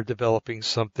like they're developing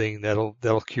something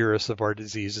that'll cure us of our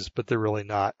diseases, but they're really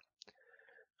not.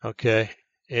 Okay.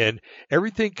 And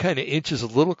everything kind of inches a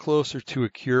little closer to a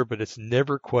cure, but it's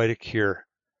never quite a cure.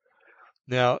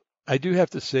 Now, I do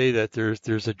have to say that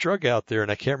there's a drug out there,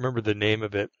 and I can't remember the name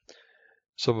of it.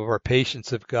 Some of our patients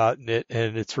have gotten it,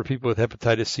 and it's for people with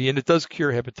hepatitis C, and it does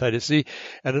cure hepatitis C.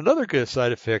 And another good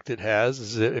side effect it has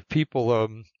is that if people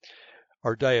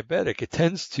are diabetic, it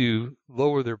tends to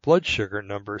lower their blood sugar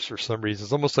numbers for some reason.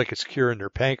 It's almost like it's curing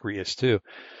their pancreas too.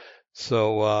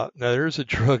 So now there's a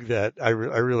drug that I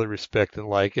really respect and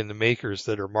like, and the makers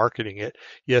that are marketing it,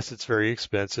 yes, it's very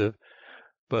expensive,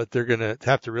 but they're going to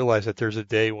have to realize that there's a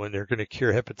day when they're going to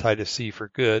cure hepatitis C for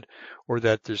good, or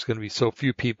that there's going to be so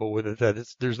few people with it that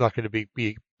there's not going to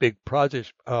be big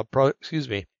projects, a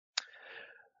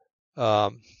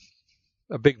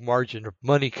big margin of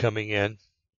money coming in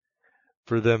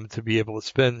for them to be able to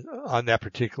spend on that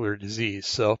particular disease.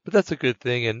 So, but that's a good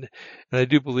thing. And I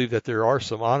do believe that there are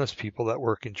some honest people that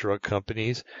work in drug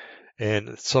companies,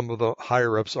 and some of the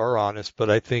higher ups are honest,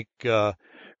 but I think,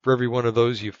 for every one of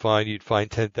those you'd find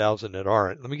 10,000 that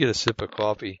aren't. Let me get a sip of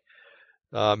coffee.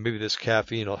 Maybe this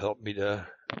caffeine will help me to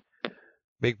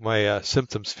make my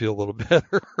symptoms feel a little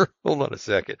better. Hold on a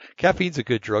second. Caffeine's a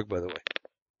good drug, by the way.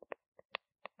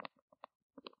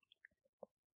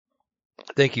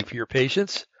 Thank you for your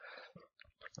patience.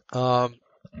 Okay.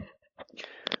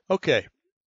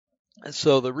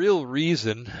 So the real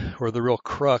reason, or the real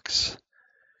crux,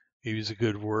 maybe is a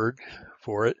good word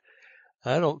for it.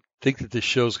 I don't think that this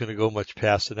show is going to go much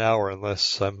past an hour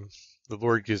unless the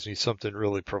Lord gives me something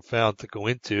really profound to go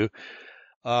into.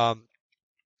 So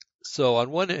on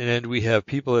one end, we have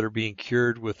people that are being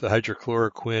cured with the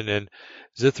hydrochloroquine and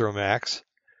Zithromax.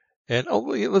 And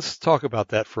let's talk about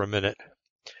that for a minute.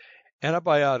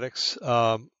 Antibiotics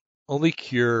only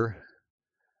cure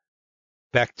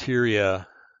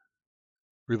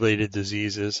bacteria-related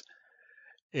diseases,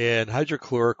 and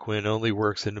hydrochloroquine only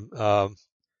works in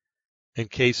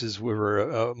cases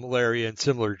where malaria and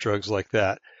similar drugs like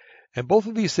that. And both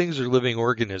of these things are living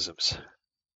organisms.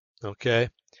 Okay,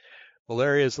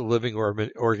 malaria is a living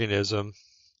organism,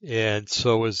 and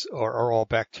so are all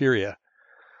bacteria.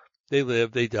 They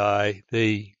live, they die,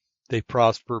 they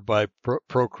prosper by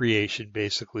procreation,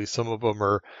 basically. Some of them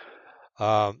are,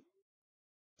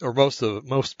 or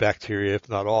most bacteria, if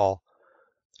not all,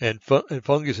 and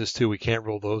funguses too. We can't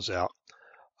rule those out.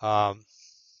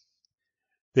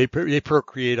 They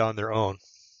procreate on their own,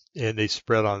 and they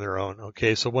spread on their own.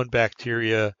 Okay, so one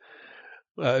bacteria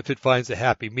if it finds a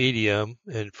happy medium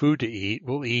and food to eat,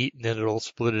 will eat, and then it'll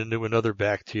split into another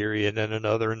bacteria, and then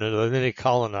another, and another, and then they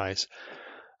colonize.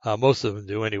 Most of them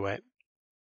do anyway.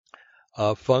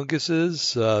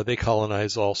 Funguses, they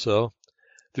colonize also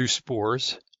through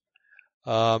spores.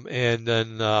 And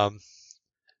then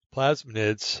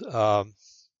plasmids,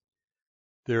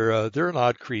 they're an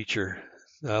odd creature,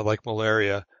 like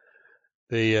malaria.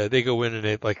 They go in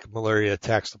and like malaria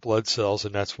attacks the blood cells,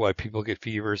 and that's why people get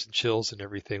fevers and chills and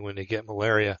everything when they get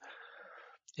malaria.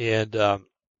 And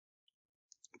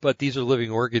but these are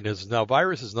living organisms. Now,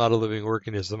 virus is not a living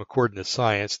organism according to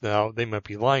science. Now, they might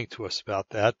be lying to us about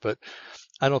that, but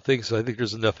I don't think so. I think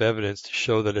there's enough evidence to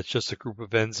show that it's just a group of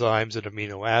enzymes and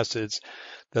amino acids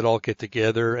that all get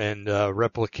together and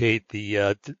replicate the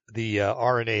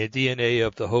RNA and DNA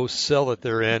of the host cell that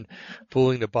they're in,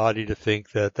 fooling the body to think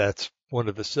that that's one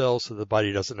of the cells so the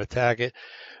body doesn't attack it.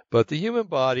 But the human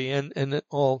body and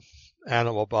all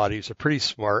animal bodies are pretty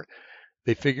smart.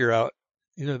 They figure out,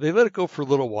 they let it go for a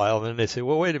little while, and then they say,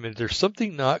 well, wait a minute, there's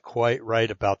something not quite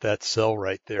right about that cell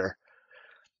right there.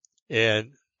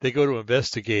 And they go to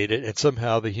investigate it, and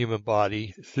somehow the human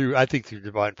body, I think through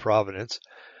divine providence,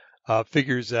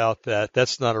 figures out that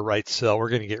that's not a right cell. We're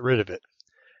going to get rid of it.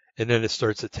 And then it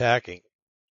starts attacking.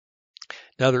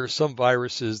 Now, there are some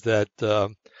viruses that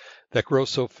grow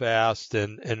so fast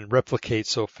and replicate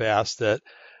so fast that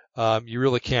you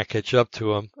really can't catch up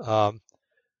to them.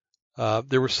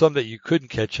 There were some that you couldn't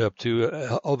catch up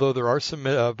to, although there are some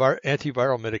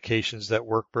antiviral medications that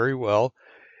work very well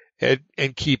and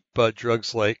keep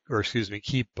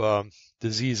keep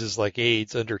diseases like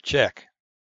AIDS under check.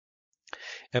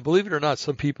 And believe it or not,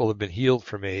 some people have been healed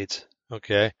from AIDS.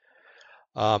 Okay.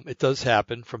 It does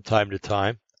happen from time to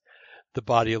time. The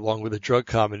body, along with a drug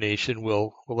combination,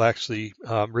 will actually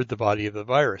rid the body of the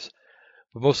virus.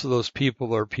 But most of those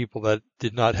people are people that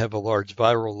did not have a large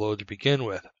viral load to begin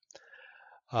with.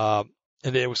 And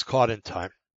it was caught in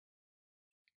time.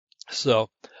 So,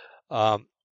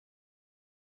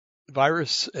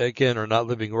 virus, again, are not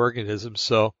living organisms.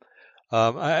 So,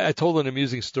 I told an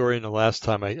amusing story in the last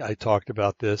time I talked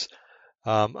about this.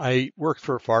 I worked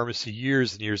for a pharmacy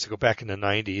years and years ago, back in the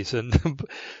 90s, and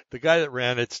the guy that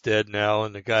ran it's dead now,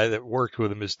 and the guy that worked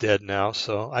with him is dead now,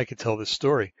 so I could tell this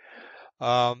story.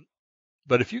 But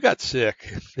if you got sick,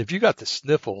 if you got the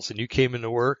sniffles and you came into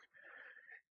work,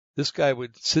 this guy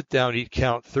would sit down, he'd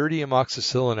count 30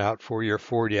 amoxicillin out for you, or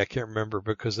 40, I can't remember,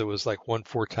 because it was like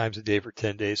 4 times a day for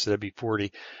 10 days, so that'd be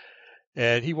 40.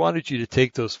 And he wanted you to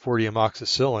take those 40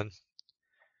 amoxicillin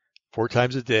 4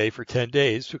 times a day for 10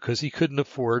 days because he couldn't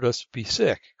afford us to be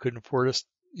sick. Couldn't afford us,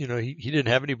 he didn't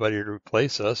have anybody to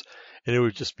replace us, and it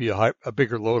would just be a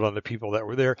bigger load on the people that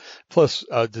were there. Plus,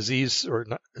 an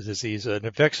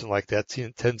infection like that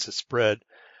tends to spread.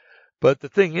 But the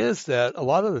thing is that a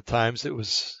lot of the times it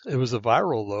was a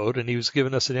viral load, and he was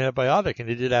giving us an antibiotic, and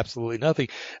it did absolutely nothing.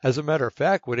 As a matter of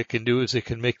fact, what it can do is it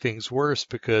can make things worse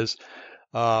because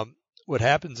what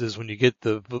happens is when you get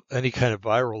any kind of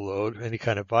viral load, any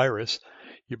kind of virus,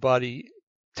 your body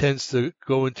tends to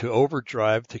go into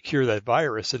overdrive to cure that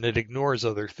virus, and it ignores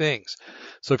other things.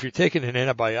 So if you're taking an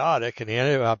antibiotic, and the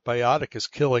antibiotic is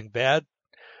killing bad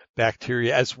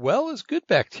bacteria as well as good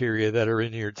bacteria that are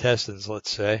in your intestines, let's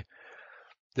say,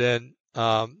 then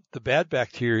the bad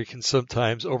bacteria can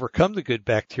sometimes overcome the good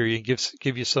bacteria and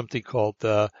give you something called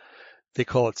they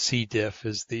call it C. diff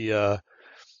is the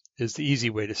easy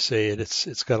way to say it.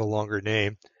 It's got a longer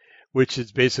name, which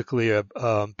is basically a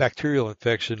bacterial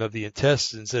infection of the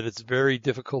intestines, and it's very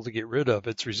difficult to get rid of.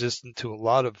 It's resistant to a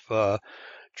lot of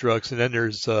drugs, and then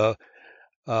there's VRE,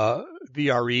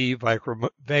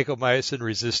 vancomycin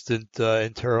resistant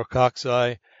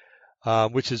enterococci,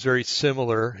 which is very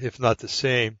similar, if not the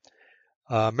same.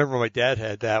 Remember my dad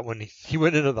had that when he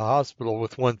went into the hospital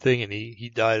with one thing, and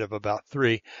he died of about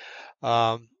 3.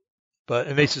 And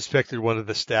they suspected one of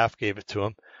the staff gave it to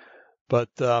him. But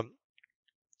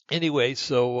anyway,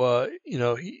 so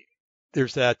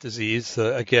there's that disease.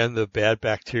 Again, the bad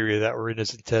bacteria that were in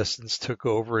his intestines took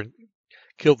over and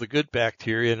killed the good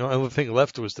bacteria, and the only thing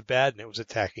left was the bad, and it was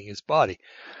attacking his body.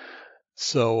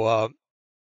 So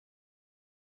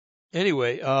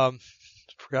anyway, forgot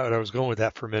what I was going with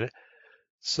that for a minute.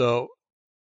 So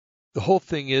the whole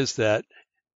thing is that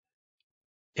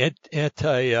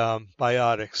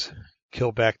antibiotics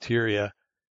kill bacteria,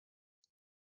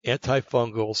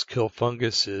 antifungals kill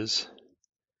funguses,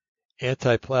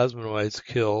 antiplasminoids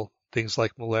kill things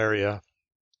like malaria.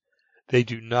 They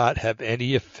do not have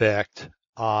any effect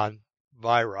on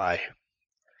viri,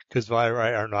 because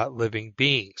viri are not living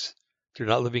beings. They're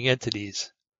not living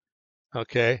entities.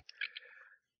 Okay?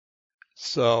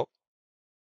 So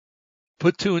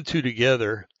put two and two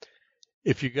together.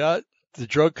 If you got the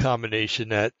drug combination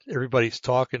that everybody's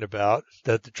talking about,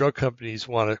 that the drug companies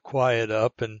want to quiet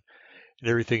up and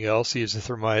everything else, the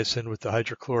azithromycin with the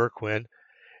hydrochloroquine,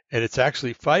 and it's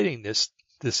actually fighting this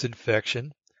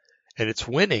infection, and it's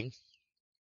winning,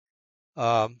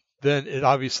 then it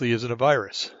obviously isn't a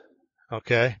virus.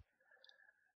 Okay?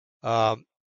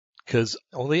 Because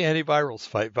only antivirals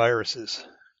fight viruses.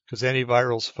 Because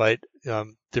antivirals fight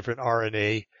different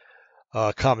RNA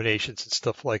combinations and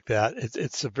stuff like that.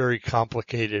 It's a very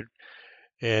complicated,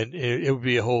 and it would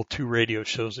be a whole 2 radio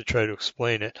shows to try to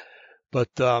explain it. But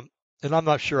and I'm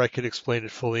not sure I could explain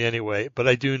it fully anyway. But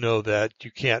I do know that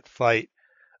you can't fight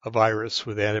a virus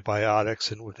with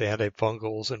antibiotics and with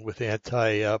antifungals and with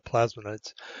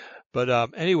anti-plasmids.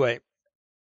 But anyway,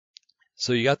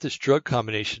 so you got this drug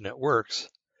combination that works,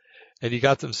 and you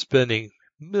got them spending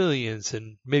millions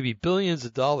and maybe billions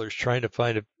of dollars trying to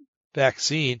find a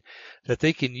vaccine that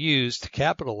they can use to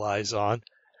capitalize on,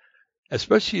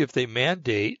 especially if they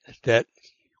mandate that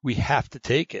we have to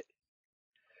take it.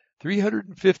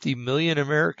 350 million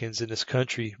Americans in this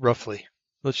country, roughly.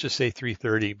 Let's just say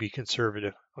 330, be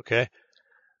conservative, okay?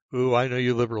 Ooh, I know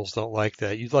you liberals don't like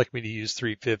that. You'd like me to use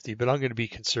 350, but I'm going to be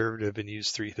conservative and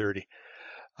use 330.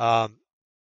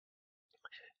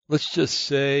 Let's just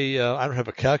say, I don't have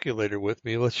a calculator with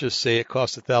me. Let's just say it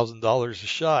costs $1,000 a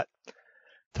shot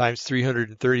times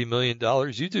 $330 million.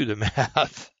 You do the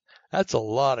math. That's a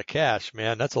lot of cash,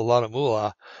 man. That's a lot of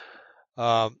moolah.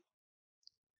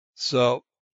 So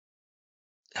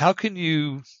how can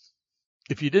you,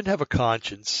 if you didn't have a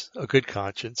conscience, a good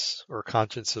conscience or a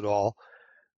conscience at all,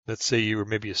 let's say you were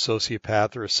maybe a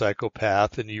sociopath or a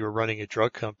psychopath and you were running a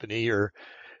drug company, or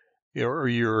you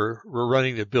were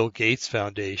running the Bill Gates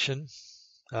Foundation.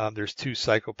 There's 2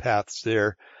 psychopaths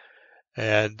there,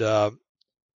 and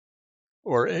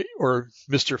or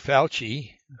Mr.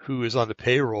 Fauci, who is on the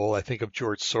payroll, I think, of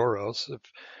George Soros.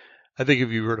 I think if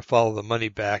you were to follow the money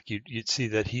back, you'd see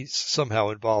that he's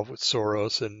somehow involved with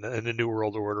Soros and the New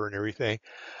World Order and everything.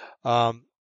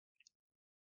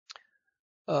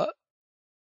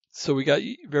 So we got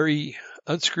very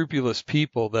unscrupulous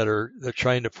people that are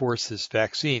trying to force this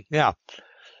vaccine. Now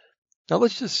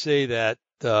let's just say that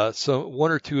so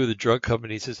 1 or 2 of the drug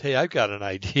companies says, "Hey, I've got an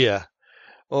idea."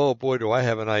 Oh boy, do I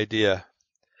have an idea.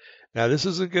 Now this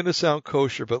isn't going to sound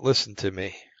kosher, but listen to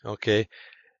me, okay?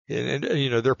 And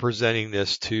they're presenting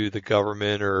this to the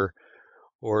government or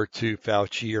to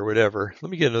Fauci or whatever. Let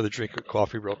me get another drink of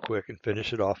coffee real quick and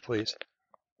finish it off, please.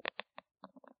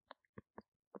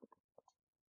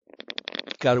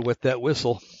 Got to wet that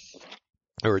whistle,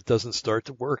 or it doesn't start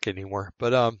to work anymore.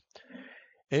 But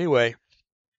anyway,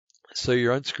 so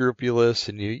you're unscrupulous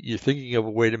and you're thinking of a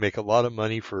way to make a lot of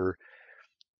money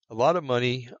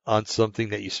on something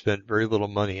that you spent very little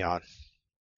money on.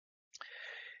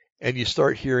 And you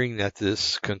start hearing that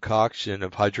this concoction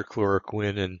of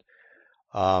hydrochloroquine and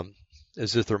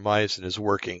azithromycin is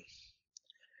working.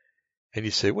 And you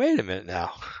say, wait a minute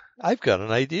now, I've got an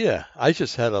idea. I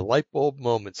just had a light bulb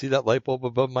moment. See that light bulb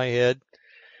above my head?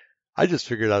 I just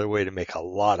figured out a way to make a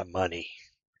lot of money.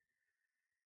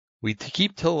 We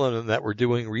keep telling them that we're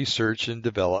doing research and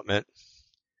development,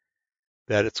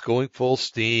 that it's going full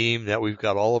steam, that we've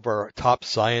got all of our top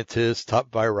scientists,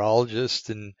 top virologists,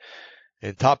 and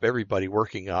top everybody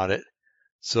working on it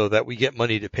so that we get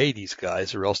money to pay these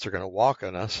guys, or else they're going to walk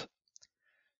on us.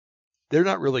 They're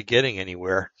not really getting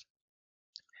anywhere.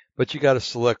 But you got a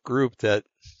select group that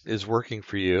is working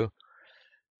for you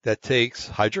that takes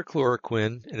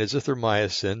hydrochloroquine and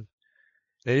azithromycin, and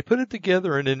they put it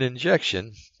together in an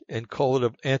injection and call it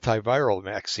an antiviral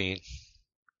vaccine.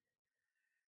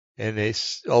 And they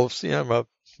all see, well,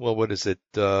 what is it?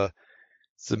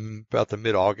 It's about the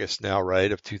mid-August now,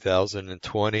 right, of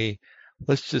 2020.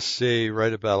 Let's just say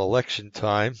right about election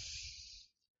time.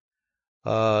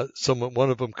 One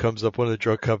of them comes up, one of the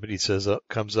drug companies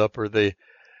comes up, or the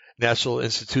National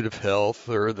Institute of Health,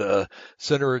 or the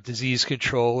Center of Disease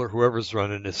Control, or whoever's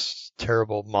running this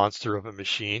terrible monster of a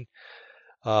machine.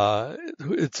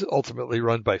 It's ultimately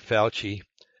run by Fauci.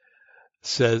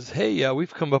 Says, hey, yeah,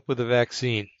 we've come up with a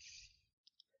vaccine.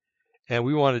 And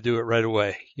we want to do it right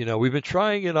away. We've been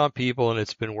trying it on people and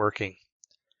it's been working.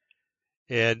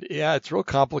 And yeah, it's real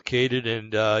complicated.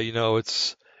 And,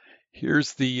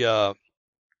 here's the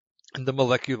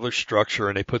molecular structure,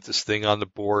 and they put this thing on the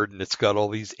board and it's got all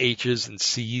these H's and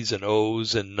C's and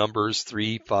O's and numbers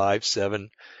 3, 5, 7,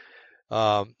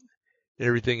 and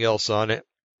everything else on it.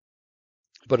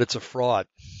 But it's a fraud.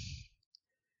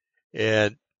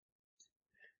 And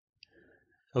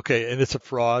it's a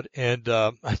fraud. And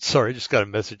I'm sorry, I just got a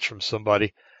message from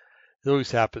somebody It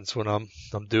always happens when I'm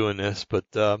doing this, but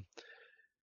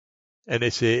and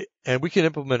they say, and we can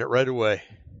implement it right away.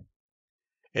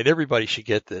 And everybody should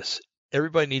get this.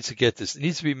 Everybody needs to get this. It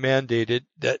needs to be mandated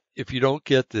that if you don't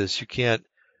get this, you can't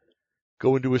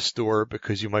go into a store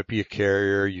because you might be a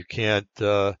carrier. You can't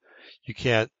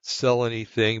sell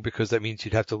anything because that means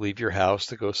you'd have to leave your house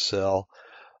to go sell.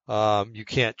 You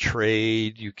can't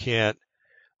trade. You can't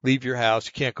leave your house.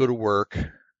 You can't go to work,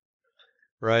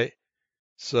 right?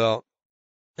 So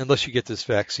unless you get this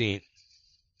vaccine.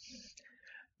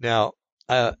 Now,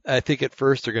 I think at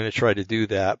first they're going to try to do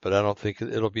that, but I don't think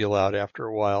it'll be allowed after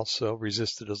a while. So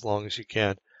resist it as long as you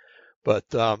can. But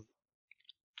and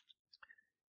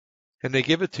they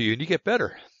give it to you, and you get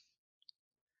better.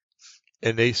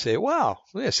 And they say, "Wow,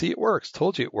 yeah, see, it works.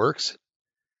 Told you it works."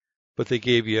 But they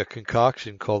gave you a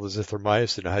concoction called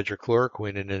azithromycin,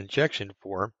 hydrochloroquine, in an injection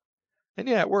form, and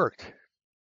yeah, it worked.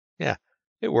 Yeah,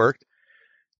 it worked.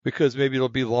 Because maybe it'll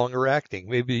be longer acting.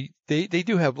 Maybe they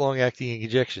do have long acting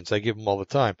injections. I give them all the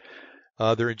time.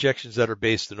 They're injections that are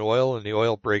based in oil, and the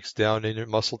oil breaks down into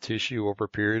muscle tissue over a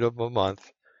period of a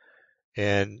month.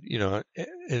 And,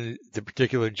 and the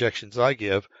particular injections I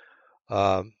give,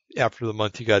 after the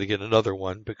month, you got to get another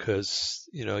one because,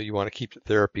 you want to keep the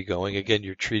therapy going. Again,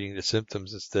 you're treating the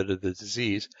symptoms instead of the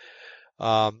disease.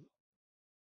 But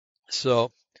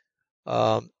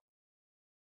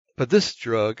this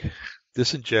drug,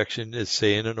 this injection is,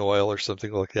 say, in an oil or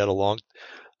something like that,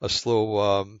 a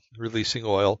slow releasing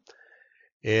oil,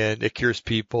 and it cures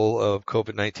people of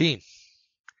COVID-19.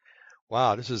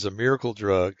 Wow, this is a miracle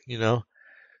drug,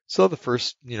 So the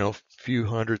first, few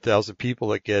 100,000 people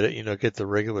that get it, get the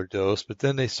regular dose, but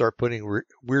then they start putting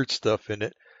weird stuff in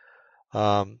it.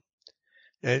 And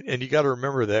you got to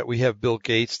remember that we have Bill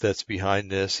Gates that's behind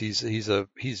this. He's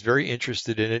very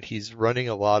interested in it. He's running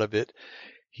a lot of it.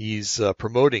 He's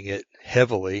promoting it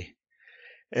heavily.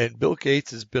 And Bill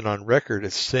Gates has been on record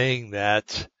as saying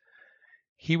that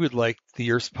he would like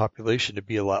the Earth's population to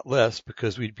be a lot less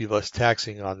because we'd be less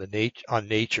taxing on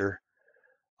nature.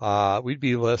 We'd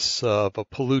be less of a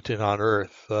pollutant on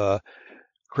Earth,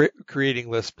 creating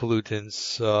less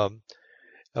pollutants.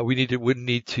 Wouldn't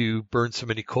need to burn so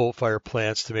many coal-fired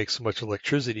plants to make so much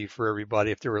electricity for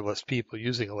everybody if there were less people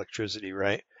using electricity,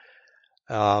 right?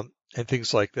 And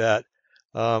things like that.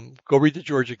 Go read the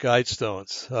Georgia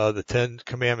Guidestones, the 10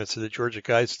 Commandments of the Georgia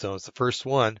Guidestones. The first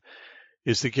one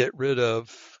is to get rid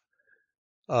of,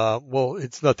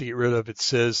 it's not to get rid of, it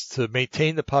says to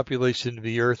maintain the population of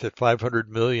the earth at 500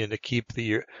 million to keep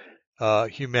the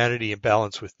humanity in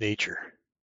balance with nature.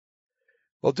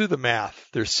 Well, do the math.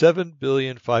 There's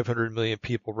 7,500,000,000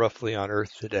 people roughly on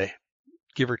earth today,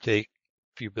 give or take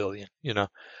a few billion,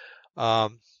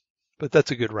 but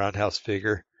that's a good roundhouse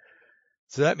figure.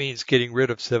 So that means getting rid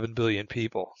of 7 billion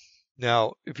people.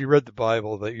 Now, if you read the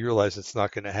Bible, you realize it's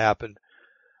not going to happen.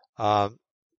 A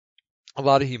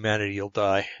lot of humanity will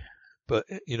die, but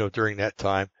during that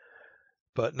time,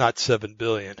 but not 7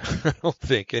 billion. I don't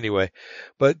think anyway.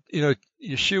 But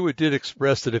Yeshua did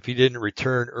express that if he didn't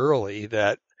return early,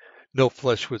 that no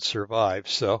flesh would survive.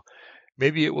 So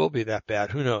maybe it will be that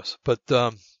bad. Who knows? But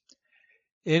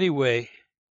anyway,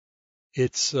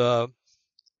 it's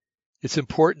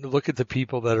important to look at the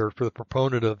people that are the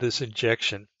proponent of this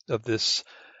injection, of this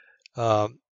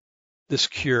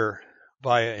cure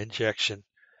via injection.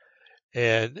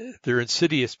 And they're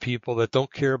insidious people that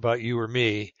don't care about you or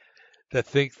me, that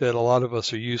think that a lot of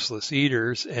us are useless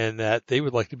eaters and that they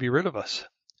would like to be rid of us.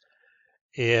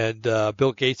 And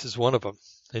Bill Gates is one of them.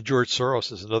 And George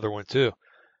Soros is another one too.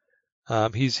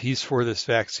 He's for this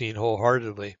vaccine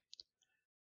wholeheartedly.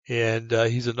 And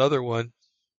he's another one.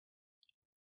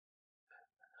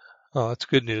 Oh, that's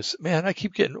good news. Man,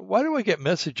 why do I get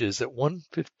messages at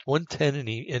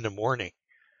 1:10 in the morning?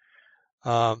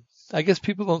 I guess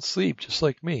people don't sleep just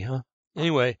like me, huh?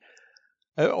 Anyway,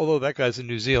 although that guy's in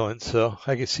New Zealand, so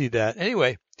I can see that.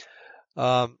 Anyway,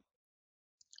 so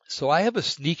I have a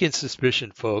sneaking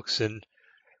suspicion, folks, and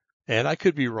I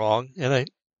could be wrong, and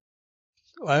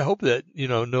I hope that,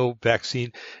 no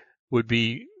vaccine would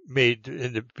be made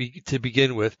to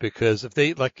begin with, because if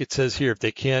they, like it says here, if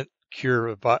they can't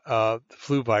cure the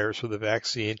flu virus with a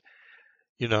vaccine,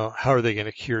 how are they going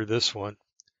to cure this one?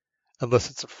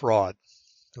 Unless it's a fraud.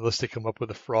 Unless they come up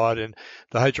with a fraud, and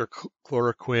the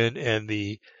hydrochloroquine and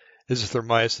the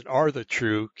azithromycin are the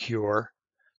true cure,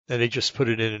 and they just put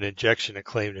it in an injection and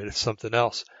claim that it's something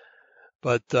else.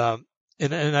 But and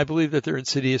I believe that they're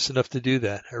insidious enough to do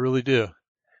that. I really do.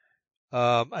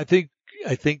 I think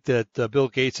that Bill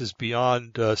Gates is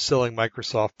beyond selling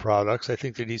Microsoft products. I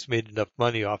think that he's made enough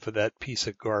money off of that piece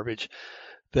of garbage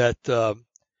that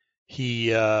he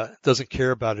doesn't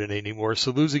care about it anymore.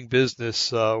 So losing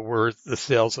business where the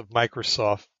sales of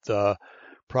Microsoft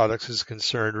products is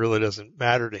concerned really doesn't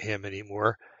matter to him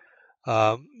anymore.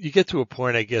 You get to a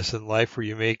point, I guess, in life where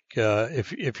you make,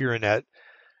 if you're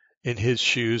in his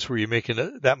shoes, where you're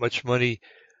making that much money.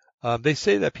 They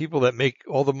say that people that make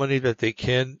all the money that they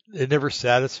can, it never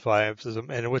satisfies them.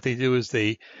 And what they do is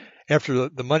after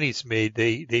the money's made,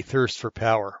 they thirst for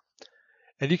power.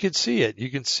 And you can see it. You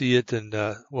can see it. And,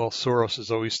 Soros has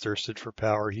always thirsted for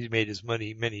power. He made his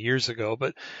money many years ago.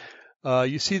 But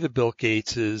you see the Bill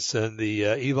Gateses and the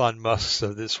Elon Musks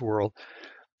of this world,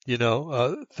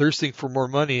 thirsting for more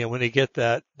money. And when they get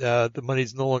that, the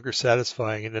money's no longer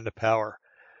satisfying, and then the power.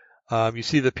 You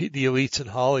see the elites in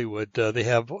Hollywood. They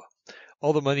have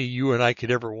all the money you and I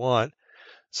could ever want.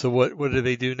 So what do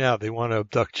they do now? They want to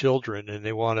abduct children, and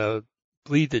they want to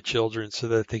bleed the children so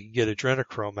that they can get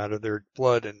adrenochrome out of their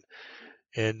blood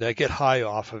and get high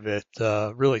off of it.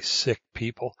 Really sick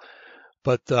people.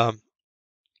 But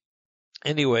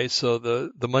anyway, so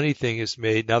the money thing is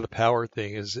made. Now the power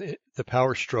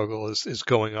struggle is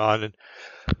going on.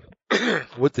 And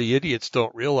what the idiots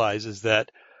don't realize is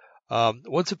that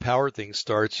once a power thing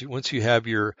starts, once you have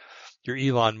your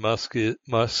Elon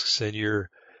Musks and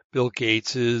your Bill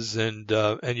Gateses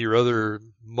and your other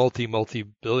multi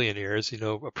billionaires,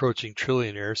 approaching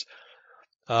trillionaires,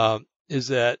 is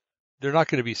that they're not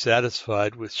going to be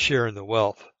satisfied with sharing the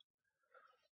wealth.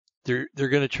 They're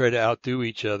going to try to outdo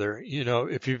each other.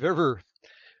 If you've ever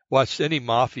watched any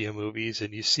mafia movies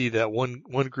and you see that one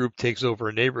group takes over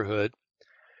a neighborhood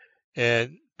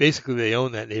and basically they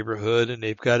own that neighborhood and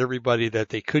they've got everybody that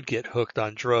they could get hooked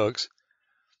on drugs,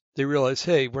 they realize,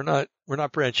 hey, we're not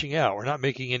branching out. We're not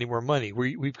making any more money.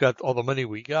 We've got all the money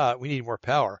we got. We need more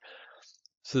power.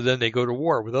 So then they go to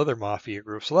war with other mafia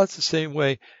groups. So that's the same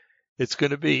way it's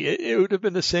going to be. It would have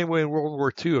been the same way in World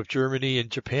War II if Germany and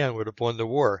Japan would have won the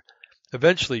war.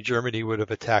 Eventually, Germany would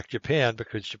have attacked Japan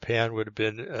because Japan would have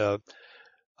been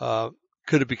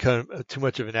could have become too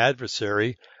much of an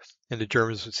adversary, and the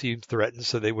Germans would seem threatened,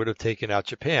 so they would have taken out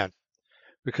Japan,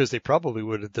 because they probably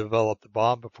would have developed the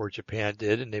bomb before Japan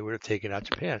did, and they would have taken out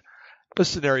Japan. A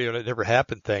scenario that never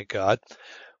happened, thank God,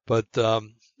 but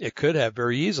it could have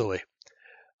very easily.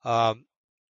 And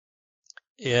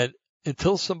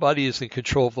until somebody is in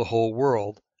control of the whole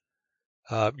world,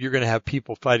 you're going to have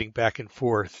people fighting back and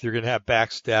forth. You're going to have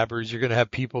backstabbers. You're going to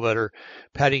have people that are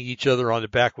patting each other on the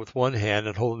back with one hand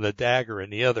and holding the dagger in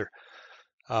the other.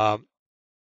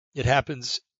 It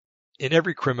happens in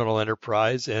every criminal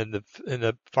enterprise, and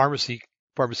the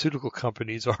pharmaceutical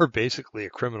companies are basically a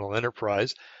criminal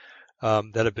enterprise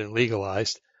that have been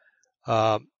legalized.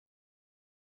 And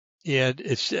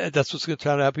that's what's going to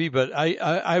turn out to be. But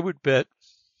I would bet.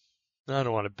 I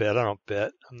don't want to bet. I don't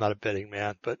bet. I'm not a betting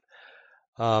man, but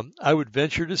I would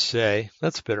venture to say,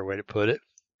 that's a better way to put it,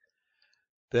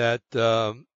 that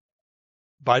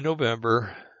by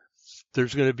November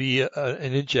there's going to be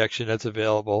an injection that's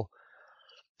available,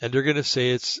 and they're going to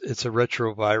say it's a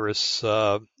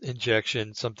retrovirus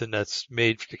injection, something that's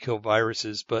made to kill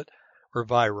viruses, or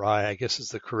viri, I guess is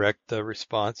the correct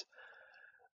response.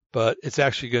 But it's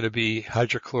actually going to be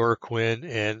hydrochloroquine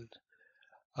and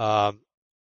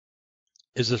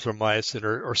azithromycin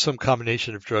or some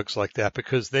combination of drugs like that,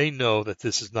 because they know that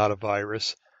this is not a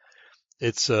virus.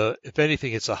 It's if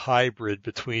anything, it's a hybrid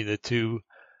between the two,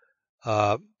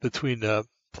 between the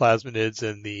plasmids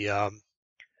and the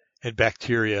and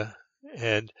bacteria.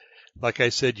 And like I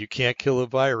said, you can't kill a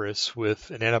virus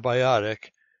with an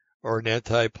antibiotic or an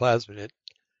antiplasmid,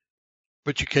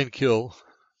 but you can kill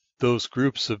those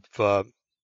groups of, I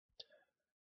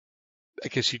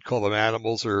guess you'd call them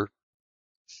animals or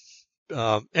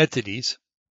entities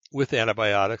with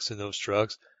antibiotics and those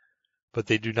drugs, but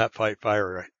they do not fight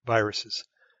viruses.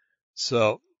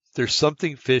 So there's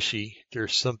something fishy.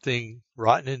 There's something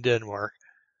rotten in Denmark.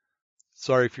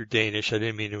 Sorry if you're Danish. I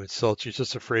didn't mean to insult you. It's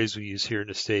just a phrase we use here in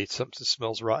the States. Something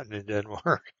smells rotten in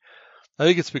Denmark. I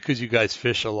think it's because you guys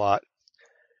fish a lot.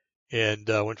 And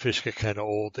when fish get kind of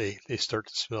old, they start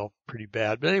to smell pretty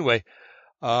bad. But anyway,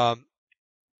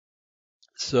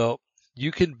 so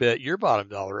you can bet your bottom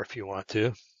dollar if you want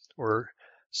to, or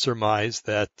surmise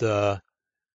that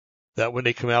that when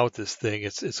they come out with this thing,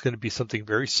 it's going to be something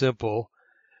very simple.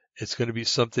 It's going to be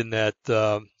something that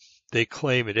they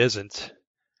claim it isn't.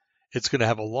 It's going to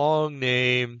have a long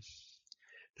name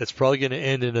that's probably going to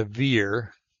end in a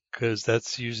vir, because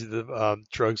that's usually the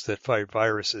drugs that fight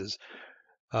viruses.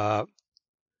 Acyclovir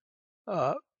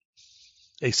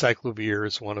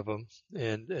is one of them,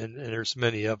 and there's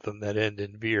many of them that end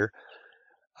in vir.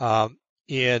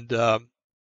 And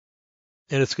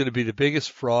and it's going to be the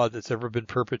biggest fraud that's ever been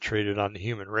perpetrated on the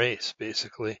human race.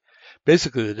 Basically,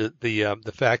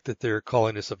 the fact that they're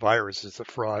calling this a virus is a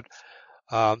fraud.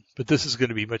 But this is going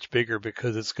to be much bigger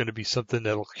because it's going to be something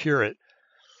that'll cure it.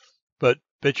 But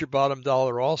bet your bottom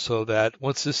dollar also that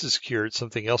once this is cured,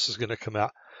 something else is going to come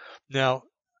out. Now,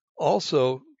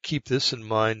 also keep this in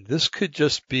mind. This could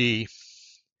just be,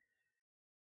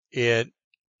 and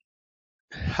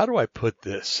how do I put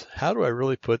this? How do I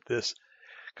really put this?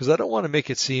 Because I don't want to make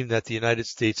it seem that the United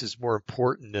States is more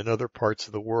important than other parts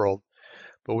of the world.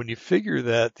 But when you figure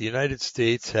that the United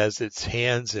States has its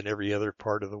hands in every other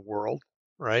part of the world,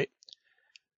 right?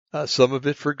 Some of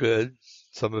it for good,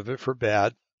 some of it for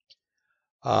bad.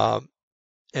 And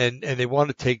they want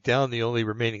to take down the only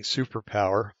remaining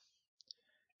superpower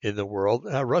in the world.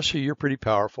 Russia, you're pretty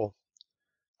powerful.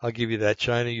 I'll give you that.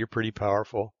 China, you're pretty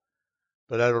powerful.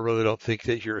 But I really don't think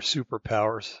that you're a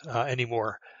superpower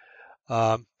anymore.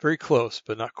 Very close,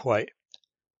 but not quite.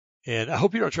 And I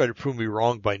hope you don't try to prove me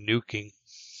wrong by nuking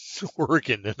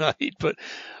Oregon tonight. But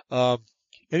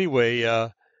anyway,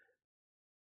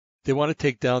 they want to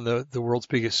take down the world's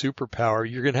biggest superpower.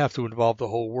 You're going to have to involve the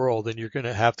whole world, and you're going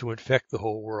to have to infect the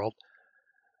whole world.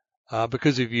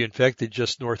 Because if you infected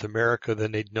just North America,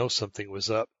 then they'd know something was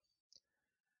up.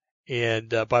 And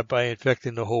by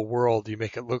infecting the whole world, you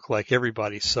make it look like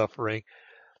everybody's suffering.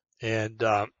 And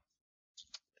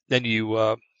then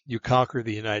you conquer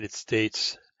the United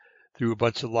States through a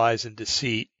bunch of lies and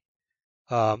deceit,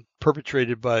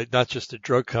 perpetrated by not just the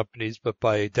drug companies, but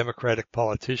by Democratic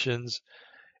politicians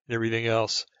and everything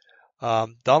else.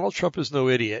 Donald Trump is no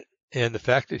idiot. And the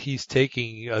fact that he's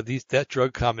taking that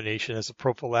drug combination as a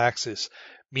prophylaxis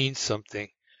means something.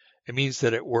 It means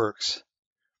that it works.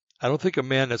 I don't think a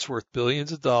man that's worth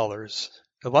billions of dollars,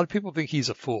 a lot of people think he's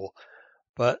a fool,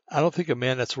 but I don't think a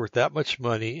man that's worth that much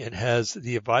money and has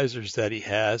the advisors that he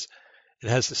has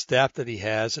and has the staff that he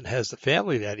has and has the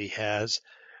family that he has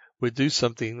would do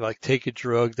something like take a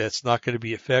drug that's not going to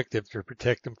be effective to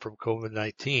protect him from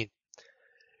COVID-19.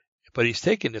 But he's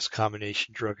taken this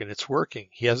combination drug and it's working.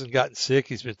 He hasn't gotten sick.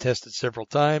 He's been tested several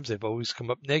times. They've always come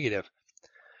up negative.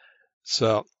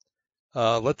 So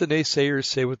let the naysayers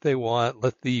say what they want.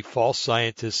 Let the false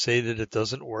scientists say that it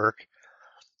doesn't work.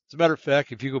 As a matter of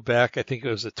fact, if you go back, I think it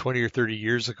was 20 or 30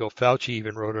 years ago, Fauci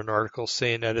even wrote an article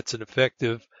saying that it's an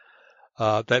effective,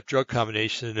 that drug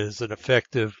combination is an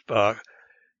effective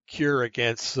cure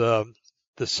against the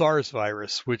SARS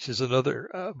virus, which is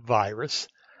another virus.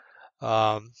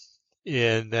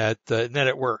 In that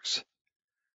it works.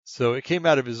 So it came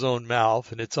out of his own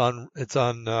mouth, and it's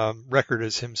on record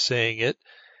as him saying it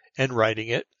and writing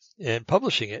it and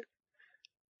publishing it.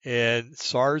 And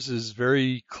SARS is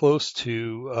very close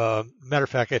to. Matter of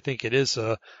fact, I think it is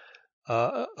a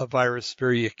virus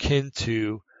very akin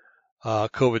to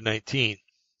COVID-19.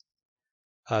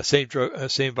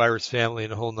 Same virus family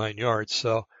and the whole nine yards.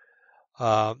 So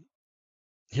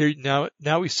here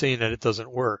now he's saying that it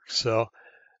doesn't work. So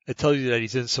it tells you that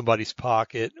he's in somebody's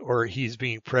pocket or he's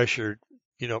being pressured,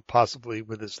 possibly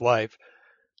with his life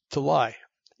to lie.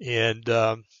 And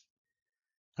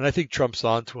I think Trump's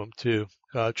onto him too.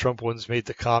 Trump once made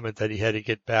the comment that he had to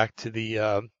get back to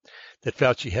that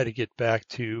Fauci had to get back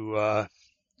to,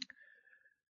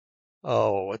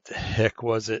 what the heck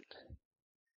was it?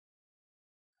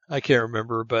 I can't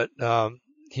remember, but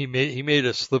he made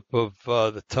a slip of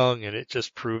the tongue, and it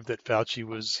just proved that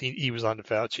Fauci he was on to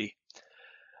Fauci.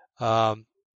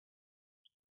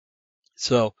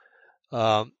 So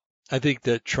I think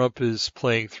that Trump is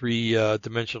playing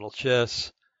three-dimensional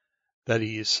chess, that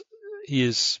he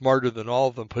is smarter than all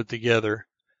of them put together.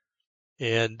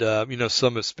 And,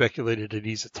 some have speculated that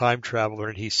he's a time traveler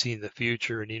and he's seen the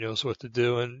future and he knows what to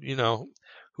do. And,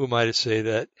 who am I to say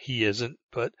that he isn't?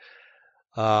 But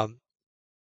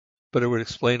it would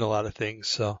explain a lot of things.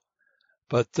 So,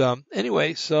 but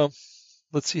anyway, so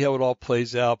let's see how it all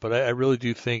plays out. But I really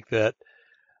do think that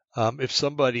if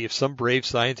some brave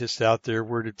scientist out there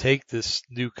were to take this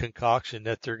new concoction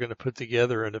that they're going to put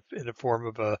together in a form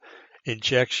of a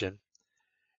injection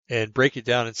and break it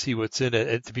down and see what's in it.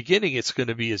 At the beginning, it's going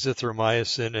to be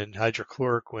azithromycin and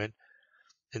hydrochloroquine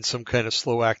in some kind of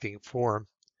slow-acting form.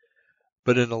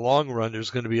 But in the long run, there's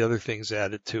going to be other things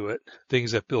added to it,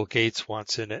 things that Bill Gates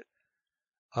wants in it,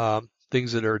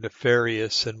 things that are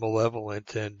nefarious and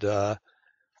malevolent and are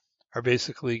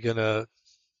basically going to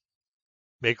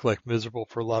make life miserable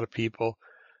for a lot of people.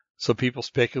 Some people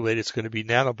speculate it's going to be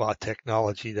nanobot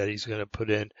technology that he's going to put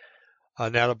in,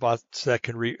 nanobots that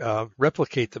can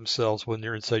replicate themselves when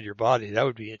they're inside your body. That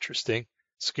would be interesting.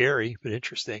 Scary, but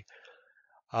interesting.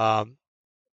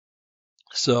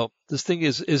 So this thing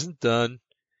isn't done.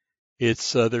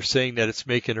 It's they're saying that it's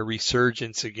making a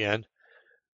resurgence again.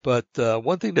 But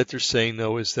one thing that they're saying,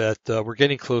 though, is that we're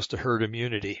getting close to herd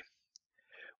immunity,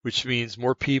 which means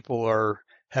more people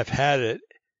have had it,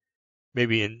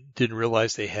 maybe and didn't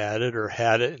realize they had it, or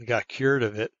had it and got cured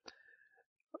of it,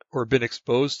 or been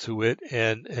exposed to it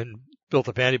and built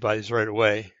up antibodies right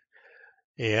away.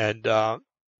 And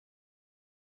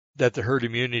that the herd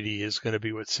immunity is going to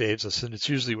be what saves us. And it's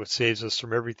usually what saves us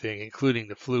from everything, including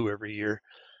the flu every year.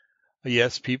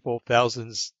 Yes, people,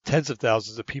 thousands, tens of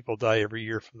thousands of people die every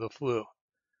year from the flu.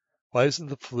 Why isn't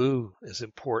the flu as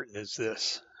important as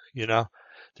this? You know,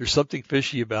 there's something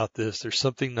fishy about this. There's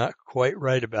something not quite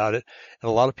right about it. And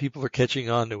a lot of people are catching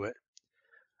on to it.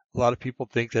 A lot of people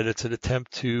think that it's an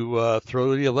attempt to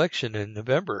throw the election in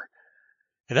November.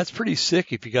 And that's pretty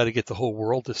sick if you got to get the whole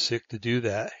world to sick to do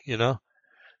that, you know?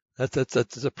 That's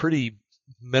a pretty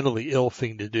mentally ill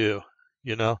thing to do,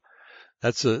 you know?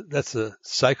 That's a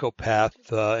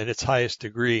psychopath in its highest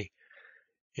degree.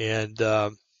 And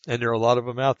there are a lot of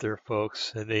them out there,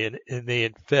 folks, and they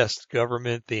infest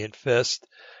government, they infest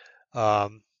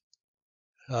the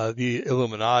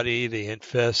Illuminati, they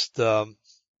infest a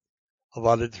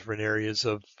lot of different areas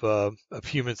of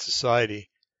human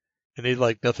society, and they'd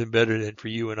like nothing better than for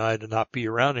you and I to not be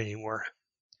around anymore.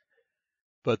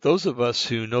 But those of us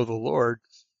who know the Lord,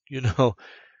 you know,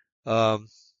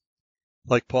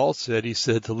 like Paul said, he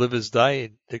said to live is to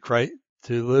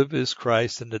live is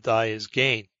Christ and to die is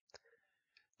gain.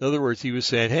 In other words, he was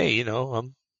saying, hey, you know,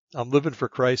 I'm living for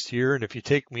Christ here, and if you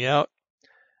take me out,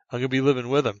 I'm going to be living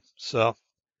with him. So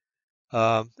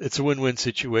it's a win-win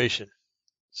situation.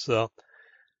 So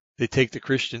they take the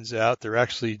Christians out. They're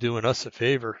actually doing us a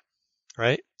favor,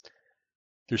 right?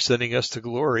 They're sending us to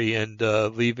glory and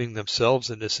leaving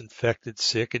themselves in this infected,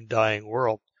 sick, and dying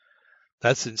world.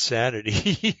 That's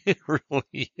insanity. It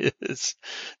really is.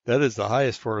 That is the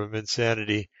highest form of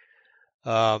insanity.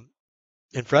 And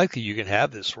frankly, you can have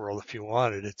this world if you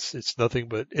want it. It's nothing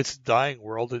but it's a dying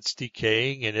world. It's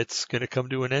decaying, and it's going to come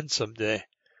to an end someday.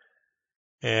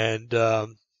 And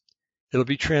it'll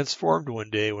be transformed one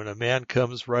day when a man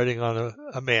comes riding on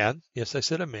a man. Yes, I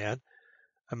said a man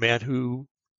who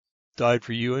died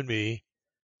for you and me.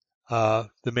 The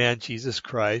man Jesus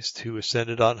Christ, who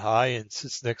ascended on high and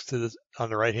sits next to on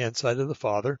the right hand side of the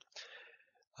Father.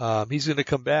 He's going to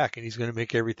come back and he's going to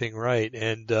make everything right.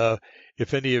 And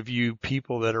if any of you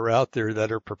people that are out there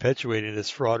that are perpetuating this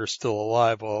fraud are still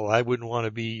alive, well, I wouldn't want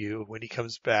to be you when he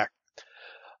comes back.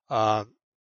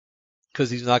 Because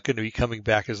he's not going to be coming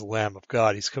back as the Lamb of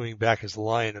God. He's coming back as the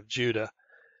Lion of Judah.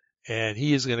 And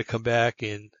he is going to come back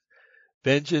in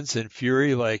vengeance and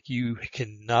fury like you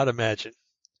cannot imagine.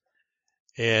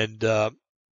 And,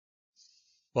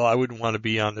 well, I wouldn't want to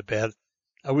be on the bad.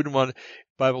 I wouldn't want,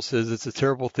 Bible says it's a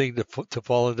terrible thing to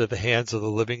fall into the hands of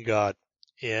the living God.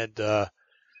 And,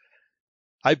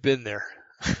 I've been there.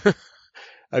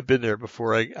 I've been there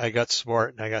before I got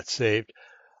smart and I got saved.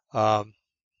 And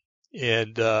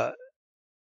there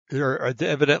are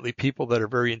evidently people that are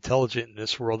very intelligent in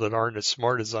this world that aren't as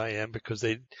smart as I am because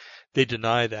they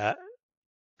deny that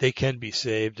they can be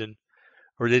saved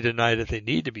or they deny that they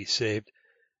need to be saved.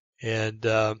 And,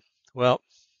 well,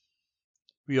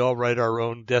 we all write our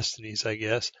own destinies, I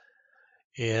guess.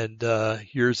 And,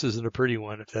 yours isn't a pretty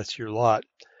one if that's your lot.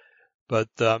 But,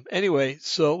 anyway,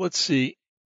 so let's see.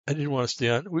 I didn't want to stay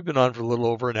on. We've been on for a little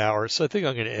over an hour, so I think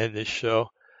I'm going to end this show.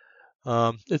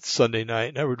 It's Sunday night,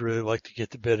 and I would really like to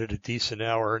get to bed at a decent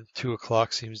hour, and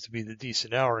 2:00 seems to be the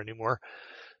decent hour anymore.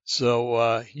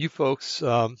 So, you folks,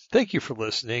 thank you for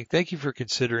listening. Thank you for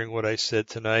considering what I said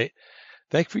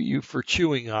thank you for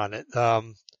chewing on it.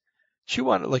 Chew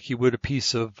on it like you would a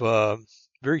piece of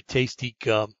very tasty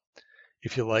gum,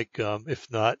 if you like gum.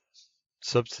 If not,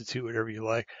 substitute whatever you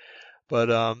like. But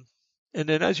and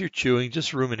then as you're chewing,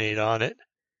 just ruminate on it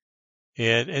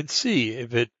and see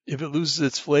if it loses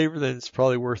its flavor, then it's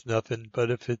probably worth nothing.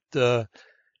 But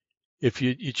if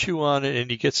you chew on it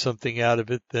and you get something out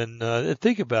of it, then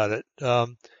think about it.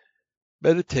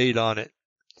 Meditate on it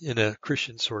in a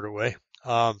Christian sort of way.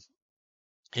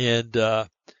 And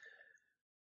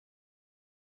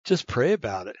just pray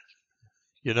about it,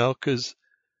 you know, because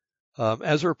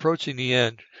as we're approaching the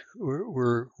end,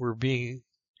 we're being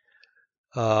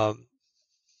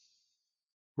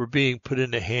put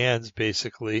into hands,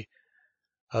 basically.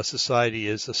 Society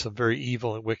is of some very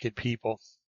evil and wicked people.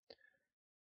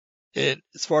 And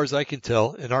as far as I can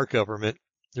tell, in our government,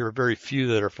 there are very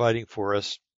few that are fighting for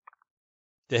us.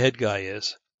 The head guy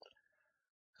is,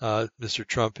 Mr.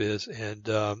 Trump is, and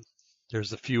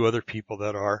there's a few other people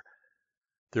that are.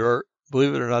 There are,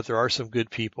 believe it or not, there are some good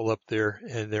people up there,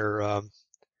 and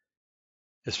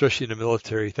especially in the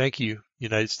military. Thank you,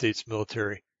 United States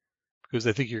military, because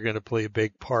I think you're going to play a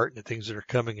big part in the things that are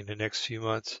coming in the next few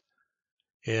months.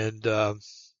 And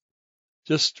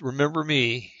just remember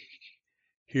me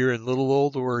here in little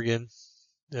old Oregon,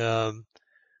 um,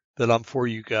 that I'm for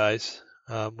you guys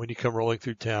when you come rolling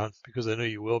through town, because I know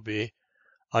you will be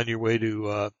on your way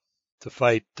to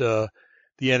fight the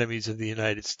enemies of the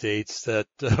United States that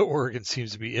Oregon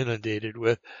seems to be inundated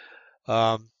with.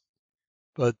 Um,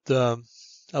 but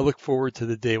I look forward to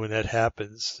the day when that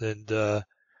happens, and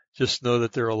just know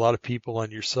that there are a lot of people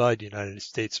on your side, United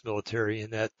States military,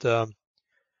 and that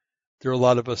there are a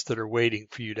lot of us that are waiting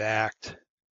for you to act.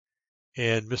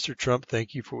 And Mr. Trump,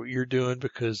 thank you for what you're doing,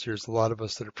 because there's a lot of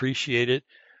us that appreciate it.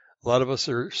 A lot of us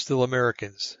are still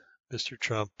Americans, Mr.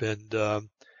 Trump, and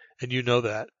you know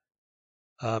that.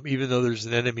 Even though there's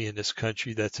an enemy in this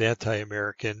country that's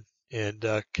anti-American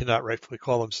and cannot rightfully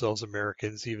call themselves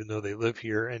Americans, even though they live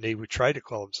here and they would try to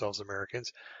call themselves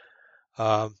Americans,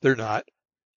 they're not.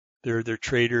 They're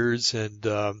traitors and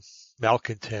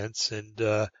malcontents,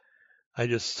 and I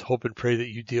just hope and pray that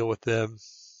you deal with them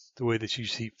the way that you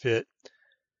see fit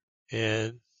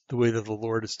and the way that the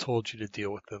Lord has told you to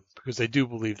deal with them, because I do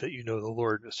believe that you know the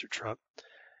Lord, Mr. Trump.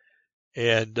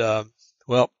 And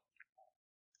well,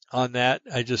 on that,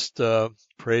 I just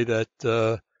pray that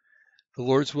the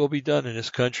Lord's will be done in this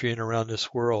country and around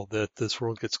this world, that this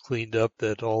world gets cleaned up,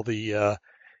 that all the,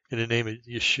 in the name of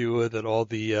Yeshua, that all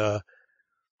the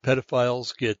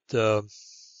pedophiles get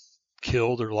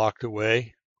killed or locked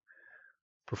away,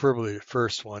 preferably the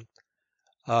first one.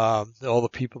 All the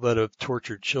people that have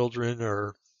tortured children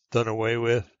are done away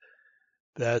with,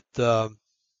 that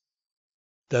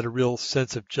that a real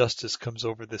sense of justice comes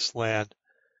over this land.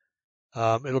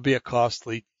 It'll be a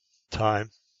costly time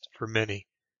for many.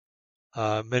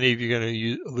 Many of you are going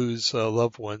to lose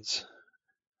loved ones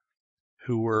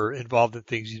who were involved in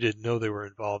things you didn't know they were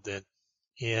involved in.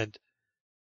 And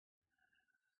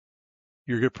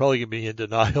you're probably going to be in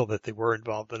denial that they were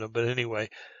involved in them. But anyway,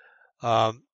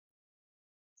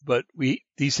 but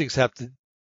these things have to,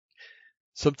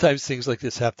 sometimes things like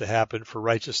this have to happen for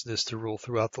righteousness to rule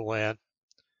throughout the land.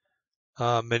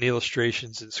 Many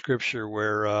illustrations in scripture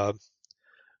where,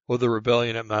 well, the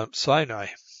rebellion at Mount Sinai,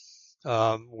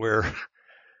 where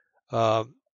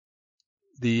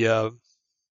the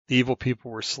evil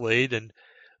people were slain, and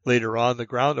later on the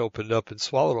ground opened up and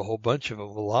swallowed a whole bunch of them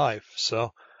alive.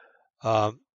 So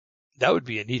that would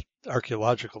be a neat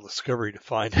archaeological discovery to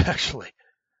find, actually.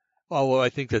 Although I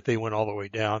think that they went all the way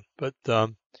down. But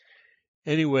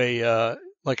anyway,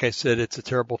 like I said, it's a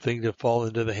terrible thing to fall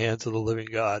into the hands of the living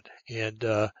God.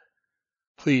 And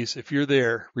please, if you're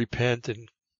there, repent and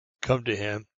come to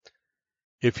him.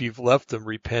 If you've left him,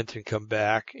 repent and come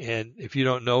back. And if you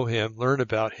don't know him, learn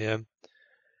about him.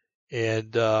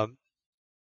 And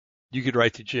you could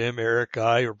write to Jim, Eric,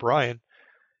 I, or Brian,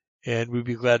 and we'd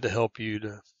be glad to help you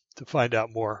to find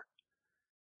out more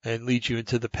and lead you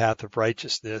into the path of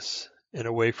righteousness and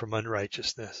away from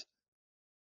unrighteousness.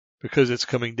 Because it's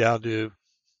coming down to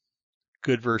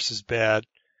good versus bad,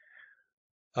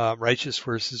 righteous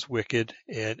versus wicked,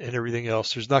 and everything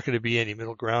else. There's not going to be any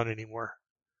middle ground anymore.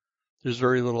 There's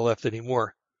very little left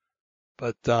anymore.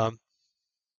 But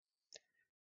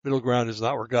middle ground is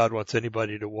not where God wants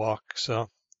anybody to walk. So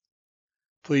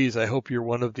please, I hope you're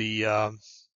one of the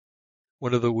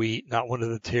wheat, not one of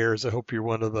the tares. I hope you're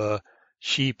one of the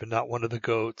sheep and not one of the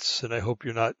goats. And I hope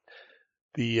you're not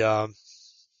the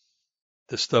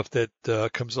stuff that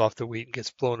comes off the wheat and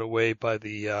gets blown away by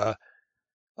the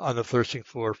on the threshing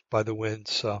floor by the wind.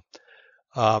 So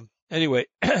anyway,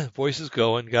 voice is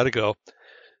going, got to go.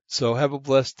 So have a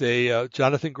blessed day.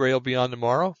 Jonathan Gray will be on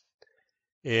tomorrow,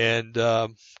 and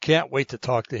can't wait to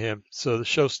talk to him. So the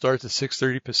show starts at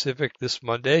 6:30 Pacific this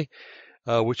Monday,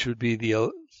 which would be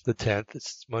the 10th.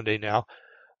 It's Monday now.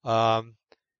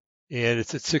 And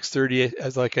it's at 6:30,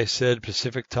 as like I said,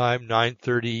 Pacific time,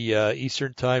 9:30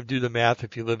 Eastern time. Do the math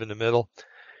if you live in the middle.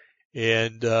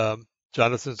 And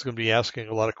Jonathan's going to be asking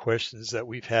a lot of questions that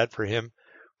we've had for him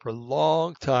for a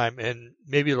long time, and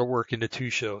maybe it'll work into 2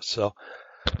 shows. So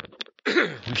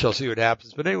we shall see what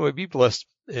happens. But anyway, be blessed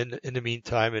in the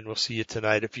meantime, and we'll see you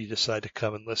tonight if you decide to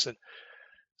come and listen.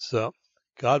 So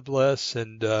God bless,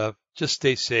 and just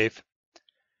stay safe.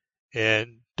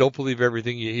 And don't believe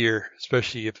everything you hear,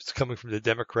 especially if it's coming from the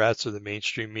Democrats or the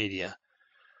mainstream media.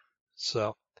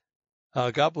 So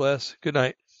God bless. Good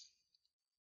night.